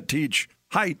you can't teach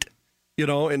height,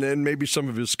 and then maybe some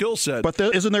of his skill set. But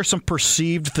isn't there some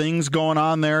perceived things going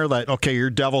on there? Like, okay, you're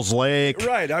Devil's Lake.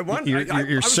 Right. You're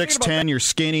 6'10", you're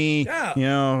skinny. Yeah.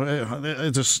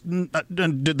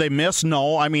 Did they miss?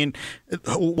 No.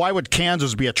 Why would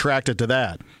Kansas be attracted to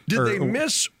that? Did they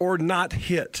miss or not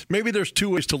hit? Maybe there's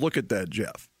two ways to look at that,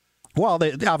 Jeff. Well,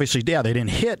 they obviously, they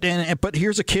didn't hit, but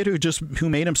here's a kid who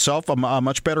made himself a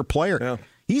much better player. Yeah.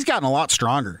 He's gotten a lot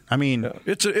stronger.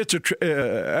 It's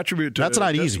a attribute to that's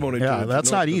not easy. Yeah,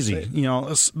 that's not easy.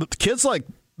 Kids like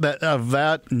that of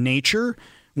that nature,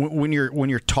 when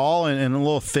you're tall and a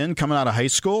little thin coming out of high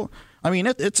school.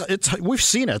 It's we've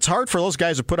seen it. It's hard for those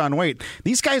guys to put on weight.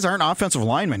 These guys aren't offensive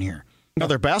linemen here. No,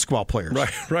 they're basketball players.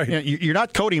 Right. You're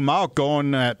not Cody Mauch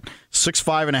going at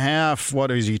 6'5.5".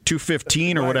 What is he,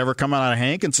 215 or whatever, coming out of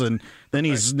Hankinson? Then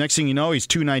he's next thing you know, he's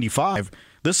 295.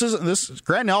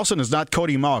 Grant Nelson is not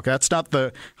Cody Mauch. That's not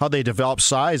how they develop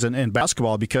size in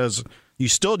basketball, because you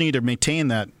still need to maintain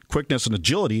that quickness and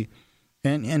agility,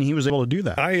 and he was able to do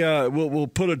that. We'll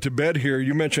put it to bed here.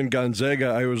 You mentioned Gonzaga.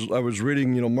 I was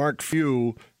reading, Mark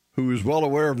Few, who is well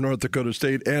aware of North Dakota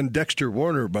State, and Dexter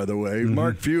Warner, by the way. Mm-hmm.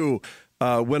 Mark Few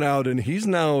went out, and he's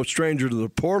now a stranger to the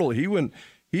portal. He went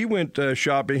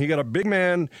shopping. He got a big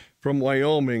man from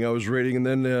Wyoming, I was reading, and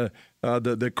then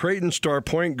the Creighton star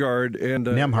point guard and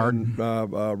Nembhard.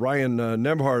 Ryan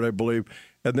Nembhard, I believe.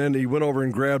 And then he went over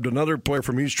and grabbed another player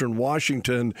from Eastern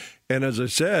Washington. And as I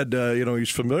said, he's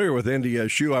familiar with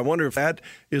NDSU. I wonder if that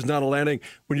is not a landing.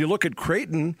 When you look at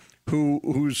Creighton,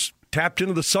 who's tapped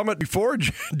into the summit before,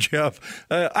 Jeff,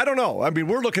 I don't know.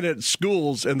 We're looking at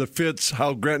schools and the fits,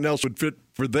 how Grant Nelson would fit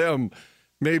for them.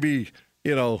 Maybe,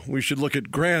 we should look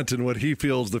at Grant and what he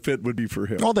feels the fit would be for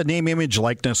him. All the name, image,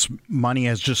 likeness money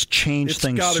has just changed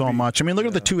things so much. Look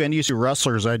at the two NDSU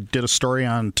wrestlers I did a story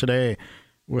on today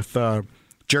with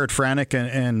Jared Franek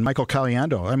and Michael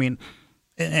Caliendo.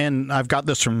 And I've got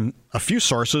this from a few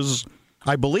sources.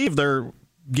 I believe they're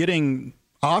getting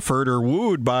offered or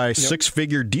wooed by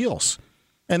six-figure deals.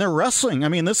 And they're wrestling. I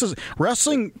mean, this is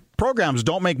wrestling programs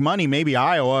don't make money, maybe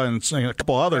Iowa and a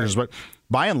couple others, but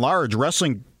by and large,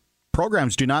 wrestling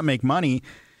programs do not make money.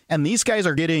 And these guys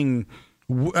are getting,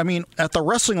 I mean, at the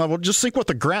wrestling level, just think what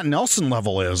the Grant Nelson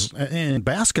level is in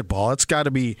basketball. It's got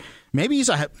to be, maybe he's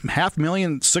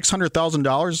 $500,000,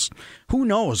 $600,000. Who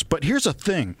knows? But here's the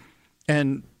thing,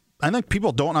 and I think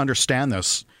people don't understand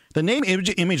this. The name,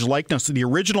 image, likeness, the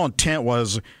original intent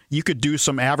was you could do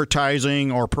some advertising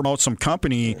or promote some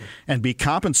company and be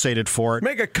compensated for it.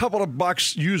 Make a couple of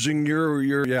bucks using your.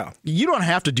 You don't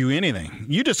have to do anything.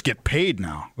 You just get paid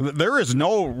now. There is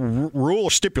no rule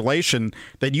or stipulation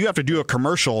that you have to do a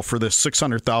commercial for this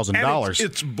 $600,000.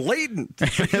 It's blatant.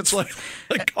 It's like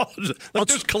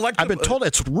there's collective. I've been told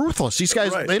it's ruthless. These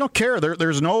guys, they don't care.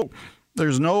 There's no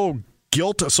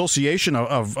guilt association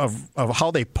of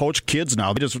how they poach kids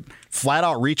now. They just flat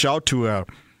out reach out to a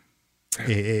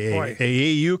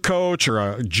AAU coach or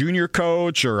a junior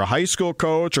coach or a high school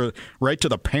coach or right to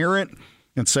the parent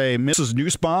and say, Mrs.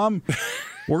 Nussbaum,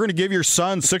 we're going to give your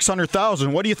son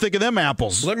 $600,000. What do you think of them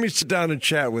apples? Let me sit down and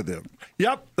chat with him.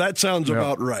 Yep, that sounds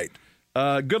about right.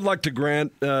 Good luck to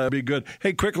Grant. Be good.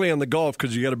 Hey, quickly on the golf,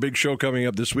 because you got a big show coming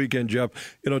up this weekend, Jeff.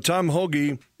 Tom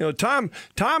Hoge. Tom,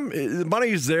 the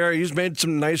money's there. He's made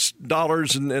some nice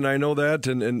dollars, and I know that.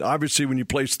 And obviously, when you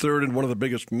place third in one of the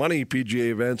biggest money PGA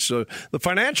events, the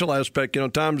financial aspect,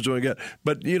 Tom's doing it.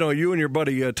 But you and your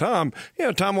buddy Tom,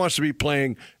 Tom wants to be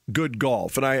playing good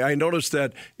golf. And I noticed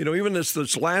that, even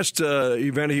this last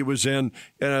event he was in,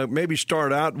 maybe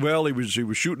started out well, he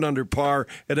was shooting under par,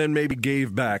 and then maybe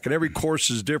gave back. And every course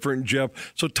is different,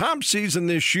 Jeff. So Tom's season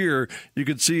this year, you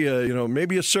could see,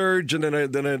 maybe a surge and then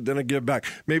a give back.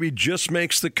 Maybe just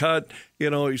makes the cut.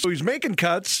 So he's making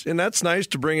cuts, and that's nice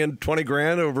to bring in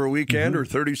 $20,000 over a weekend or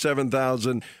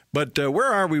 $37,000. But where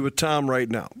are we with Tom right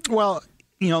now? Well,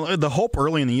 the hope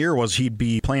early in the year was he'd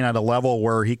be playing at a level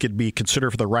where he could be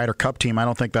considered for the Ryder Cup team. I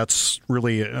don't think that's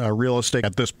really realistic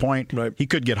at this point. Right. He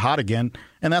could get hot again,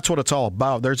 and that's what it's all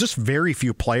about. There's just very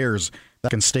few players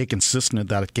that can stay consistent at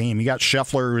that game. You got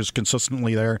Scheffler, who's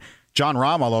consistently there. John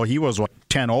Rahm, although he was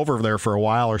 10 over there for a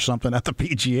while or something at the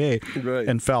PGA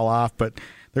and fell off. But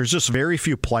there's just very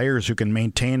few players who can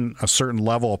maintain a certain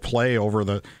level of play over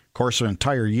the course of an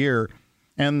entire year.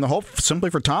 And the hope simply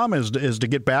for Tom is to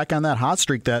get back on that hot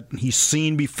streak that he's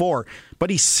seen before. But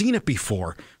he's seen it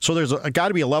before. So there's got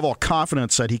to be a level of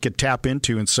confidence that he could tap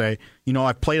into and say,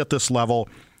 I've played at this level.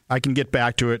 I can get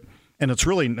back to it. And it's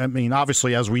really,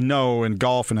 obviously, as we know in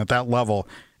golf and at that level,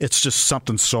 it's just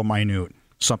something so minute.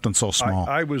 Something so small.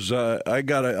 I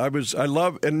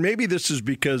love, and maybe this is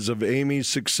because of Amy's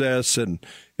success and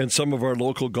some of our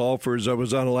local golfers. I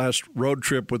was on a last road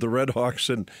trip with the Red Hawks,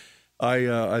 and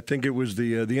I think it was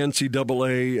the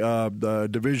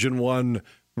NCAA Division I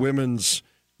women's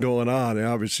going on. And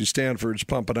obviously, Stanford's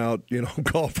pumping out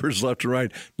golfers left and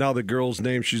right. Now the girl's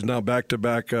name, she's now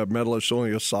back-to-back medalist,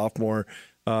 only a sophomore.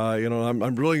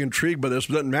 I'm really intrigued by this.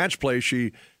 But that match play,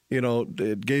 she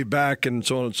it gave back and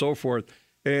so on and so forth.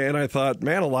 And I thought,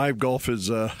 man, alive, golf is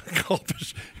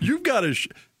you've got to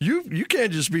you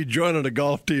can't just be joining a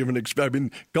golf team and expect.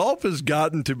 Golf has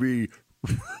gotten to be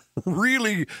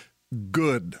really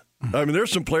good.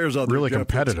 There's some players out there really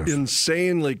competitive,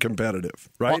 insanely competitive,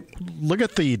 right? Well, look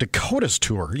at the Dakotas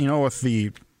tour.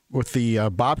 With the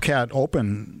Bobcat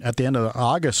Open at the end of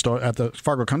August at the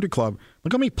Fargo Country Club.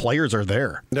 Look how many players are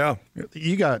there. Yeah,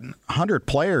 you got 100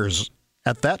 players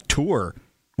at that tour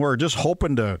who are just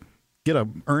hoping to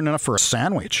earn enough for a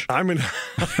sandwich. Growing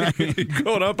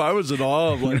up, I was in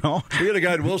awe of we had a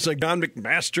guy in Wilson, Don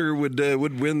McMaster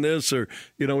would win this, or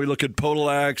we look at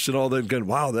Podolax and all that. Going,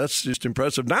 wow, that's just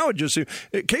impressive. Now it just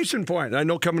case in point. I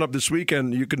know coming up this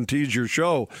weekend you can tease your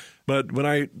show, but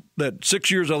when that 6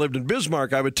 years I lived in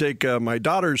Bismarck, I would take my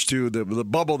daughters to the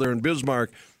bubble there in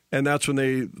Bismarck, and that's when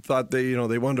they thought they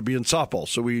wanted to be in softball.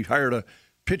 So we hired a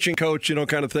pitching coach,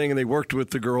 kind of thing, and they worked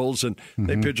with the girls and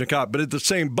they pitch and caught. But at the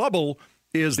same bubble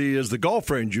is the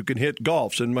golf range. You can hit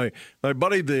golfs. And my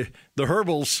buddy, the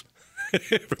Herbals,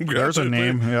 there's a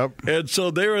name, yep. And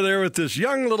so they were there with this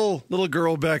young little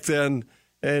girl back then,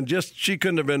 and just she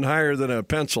couldn't have been higher than a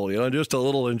pencil, just a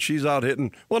little, and she's out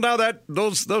hitting. Well, now that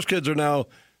those kids are now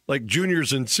like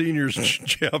juniors and seniors,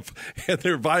 Jeff, and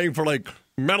they're vying for like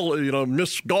medal,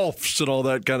 Miss Golfs and all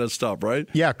that kind of stuff, right?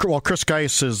 Yeah, well, Chris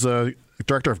Geis is the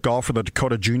director of golf for the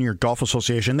Dakota Junior Golf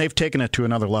Association. They've taken it to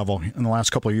another level in the last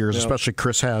couple of years, especially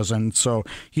Chris has. And so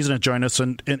he's going to join us,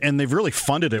 and they've really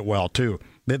funded it well, too.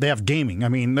 They have gaming. I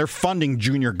mean, they're funding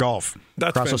junior golf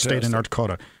across the state of North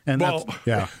Dakota. And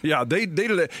yeah, they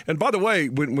did it. And by the way,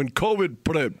 when COVID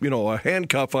put a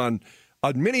handcuff on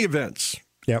many events,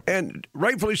 yep. And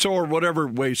rightfully so, or whatever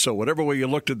way you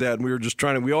looked at that, and we were just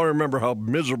we all remember how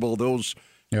miserable those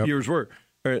years were.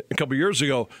 A couple of years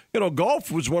ago,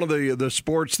 golf was one of the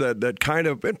sports that kind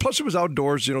of, and plus it was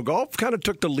outdoors. Golf kind of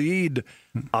took the lead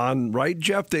on, right,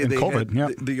 Jeff? They COVID,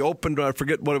 had the Open. I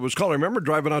forget what it was called. I remember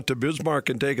driving out to Bismarck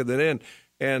and taking it in,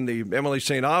 and the Emily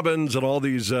St. Albans and all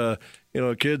these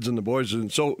kids and the boys,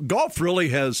 and so golf really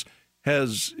has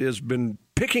been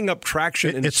picking up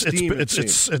traction and steam.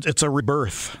 It's a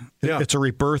rebirth. Yeah. It's a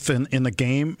rebirth in the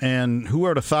game, and who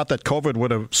would have thought that COVID would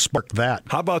have sparked that?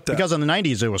 How about that? Because in the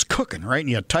 90s, it was cooking, right? And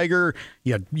you had Tiger,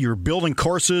 you were building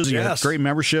courses, you had great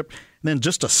membership, and then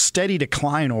just a steady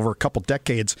decline over a couple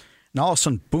decades, and all of a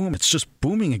sudden, boom, it's just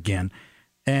booming again.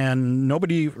 And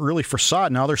nobody really foresaw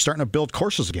it. Now they're starting to build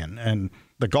courses again, and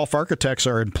the golf architects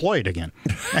are employed again,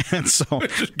 and so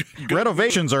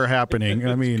renovations are happening.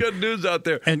 I mean, good news out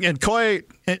there. And Koy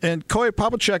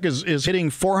Popacek is hitting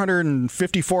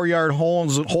 454-yard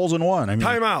holes in one. I mean,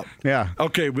 time out. Yeah.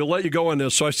 Okay, we'll let you go on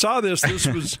this. So I saw this. This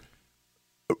was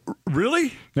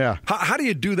really. Yeah. How do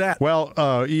you do that?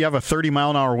 Well, you have a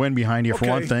 30-mile-an-hour wind behind you for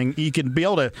one thing. You can be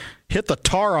able to hit the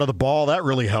tar out of the ball. That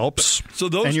really helps. So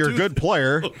those and you're a good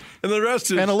player. And the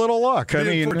rest is and a little luck. I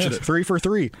mean, 3 for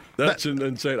 3. That's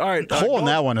insane. All right, hole in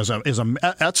that one is a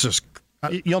that's just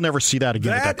you'll never see that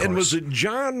again. That and was it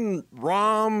John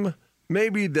Rahm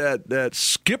maybe that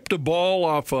skipped a ball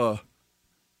off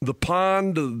the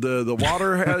pond, the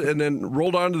water had, and then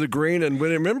rolled onto the green and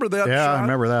remember that? Yeah, shot? I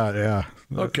remember that. Yeah.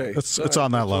 Okay, it's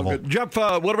on that level. Jeff,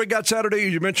 what do we got Saturday?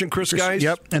 You mentioned Chris Geist.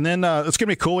 Yep, and then it's going to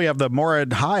be cool. We have the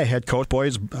Moorhead High head coach,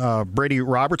 boys. Brady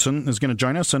Robertson is going to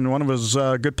join us, and one of his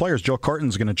good players, Joe Corton,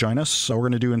 is going to join us. So we're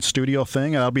going to do a studio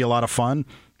thing. That'll be a lot of fun.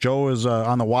 Joe is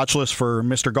on the watch list for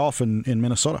Mr. Golf in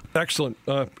Minnesota. Excellent.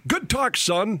 Good talk,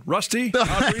 son. Rusty.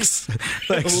 Thanks.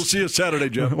 We'll see you Saturday,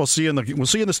 Jeff. We'll see you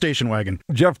in the station wagon.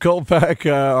 Jeff Kolpack,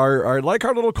 our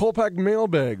little Kolpack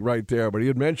mailbag right there. But he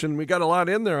had mentioned we got a lot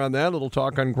in there on that little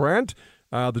talk on Grant.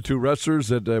 The two wrestlers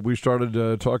that we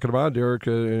started talking about, Derek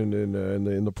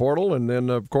in the portal, and then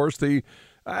of course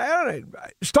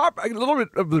stop a little bit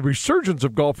of the resurgence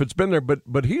of golf. It's been there,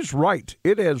 but he's right.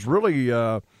 It has really.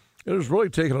 It has really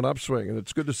taken an upswing, and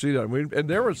it's good to see that. And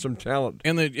there was some talent.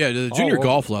 And the junior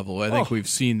golf level, I think we've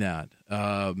seen that,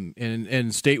 and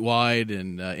statewide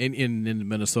and in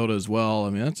Minnesota as well. I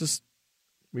mean, that's just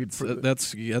that's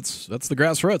the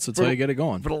grassroots. That's how you get it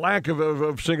going. For the lack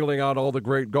of singling out all the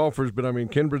great golfers, but I mean,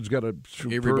 Kinbrid's got a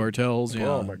superb, Avery Bartels. Yeah.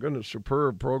 Oh my goodness,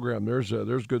 superb program. There's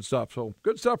good stuff. So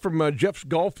good stuff from Jeff's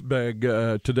golf bag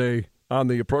today on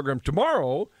the program.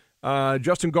 Tomorrow.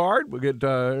 Justin Guard, we'll get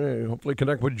hopefully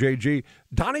connect with JG.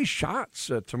 Donnie Schatz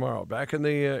tomorrow, back in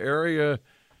the area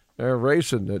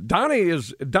racing.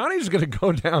 Donnie's going to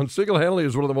go down single-handedly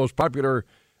as one of the most popular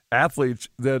athletes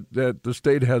that the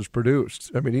state has produced.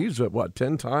 I mean, he's a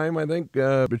 10-time, I think,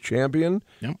 champion.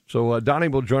 Yep. So Donnie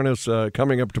will join us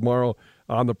coming up tomorrow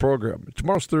on the program.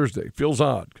 Tomorrow's Thursday. Feels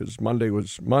odd because Monday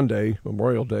was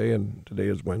Memorial Day, and today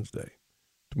is Wednesday.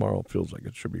 Tomorrow feels like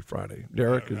it should be Friday.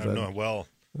 Derek, is that? No, well.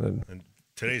 And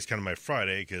today's kind of my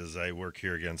Friday because I work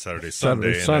here again Saturday,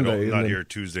 Sunday, and I'm not here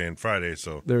Tuesday and Friday.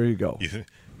 So there you go. You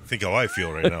think how I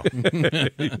feel right now.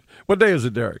 What day is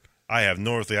it, Derek? I have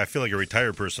no earthly. I feel like a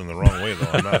retired person the wrong way,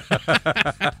 though. I'm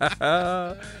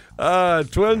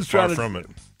not. Twins far trying from to it.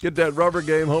 Get that rubber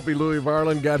game. Hopi Louis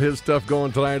Varland got his stuff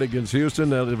going tonight against Houston.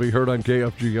 That'll be heard on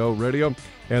KFGO Radio.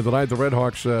 And tonight the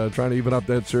Redhawks trying to even up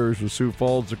that series with Sioux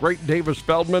Falls. The great Davis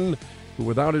Feldman, who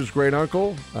without his great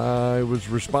uncle, was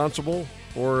responsible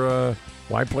for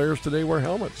why players today wear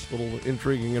helmets. Little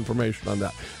intriguing information on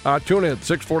that. Tune in,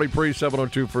 6:40 pre,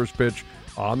 7:02 first pitch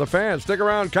on the Fan. Stick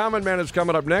around. Common Man is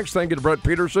coming up next. Thank you to Brett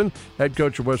Peterson, head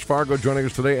coach of West Fargo, joining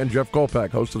us today, and Jeff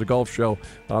Kolpack, host of the Golf Show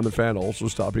on the Fan, also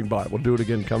stopping by. We'll do it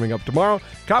again coming up tomorrow.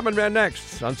 Common Man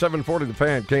next on 740 The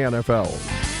Fan,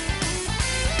 KNFL.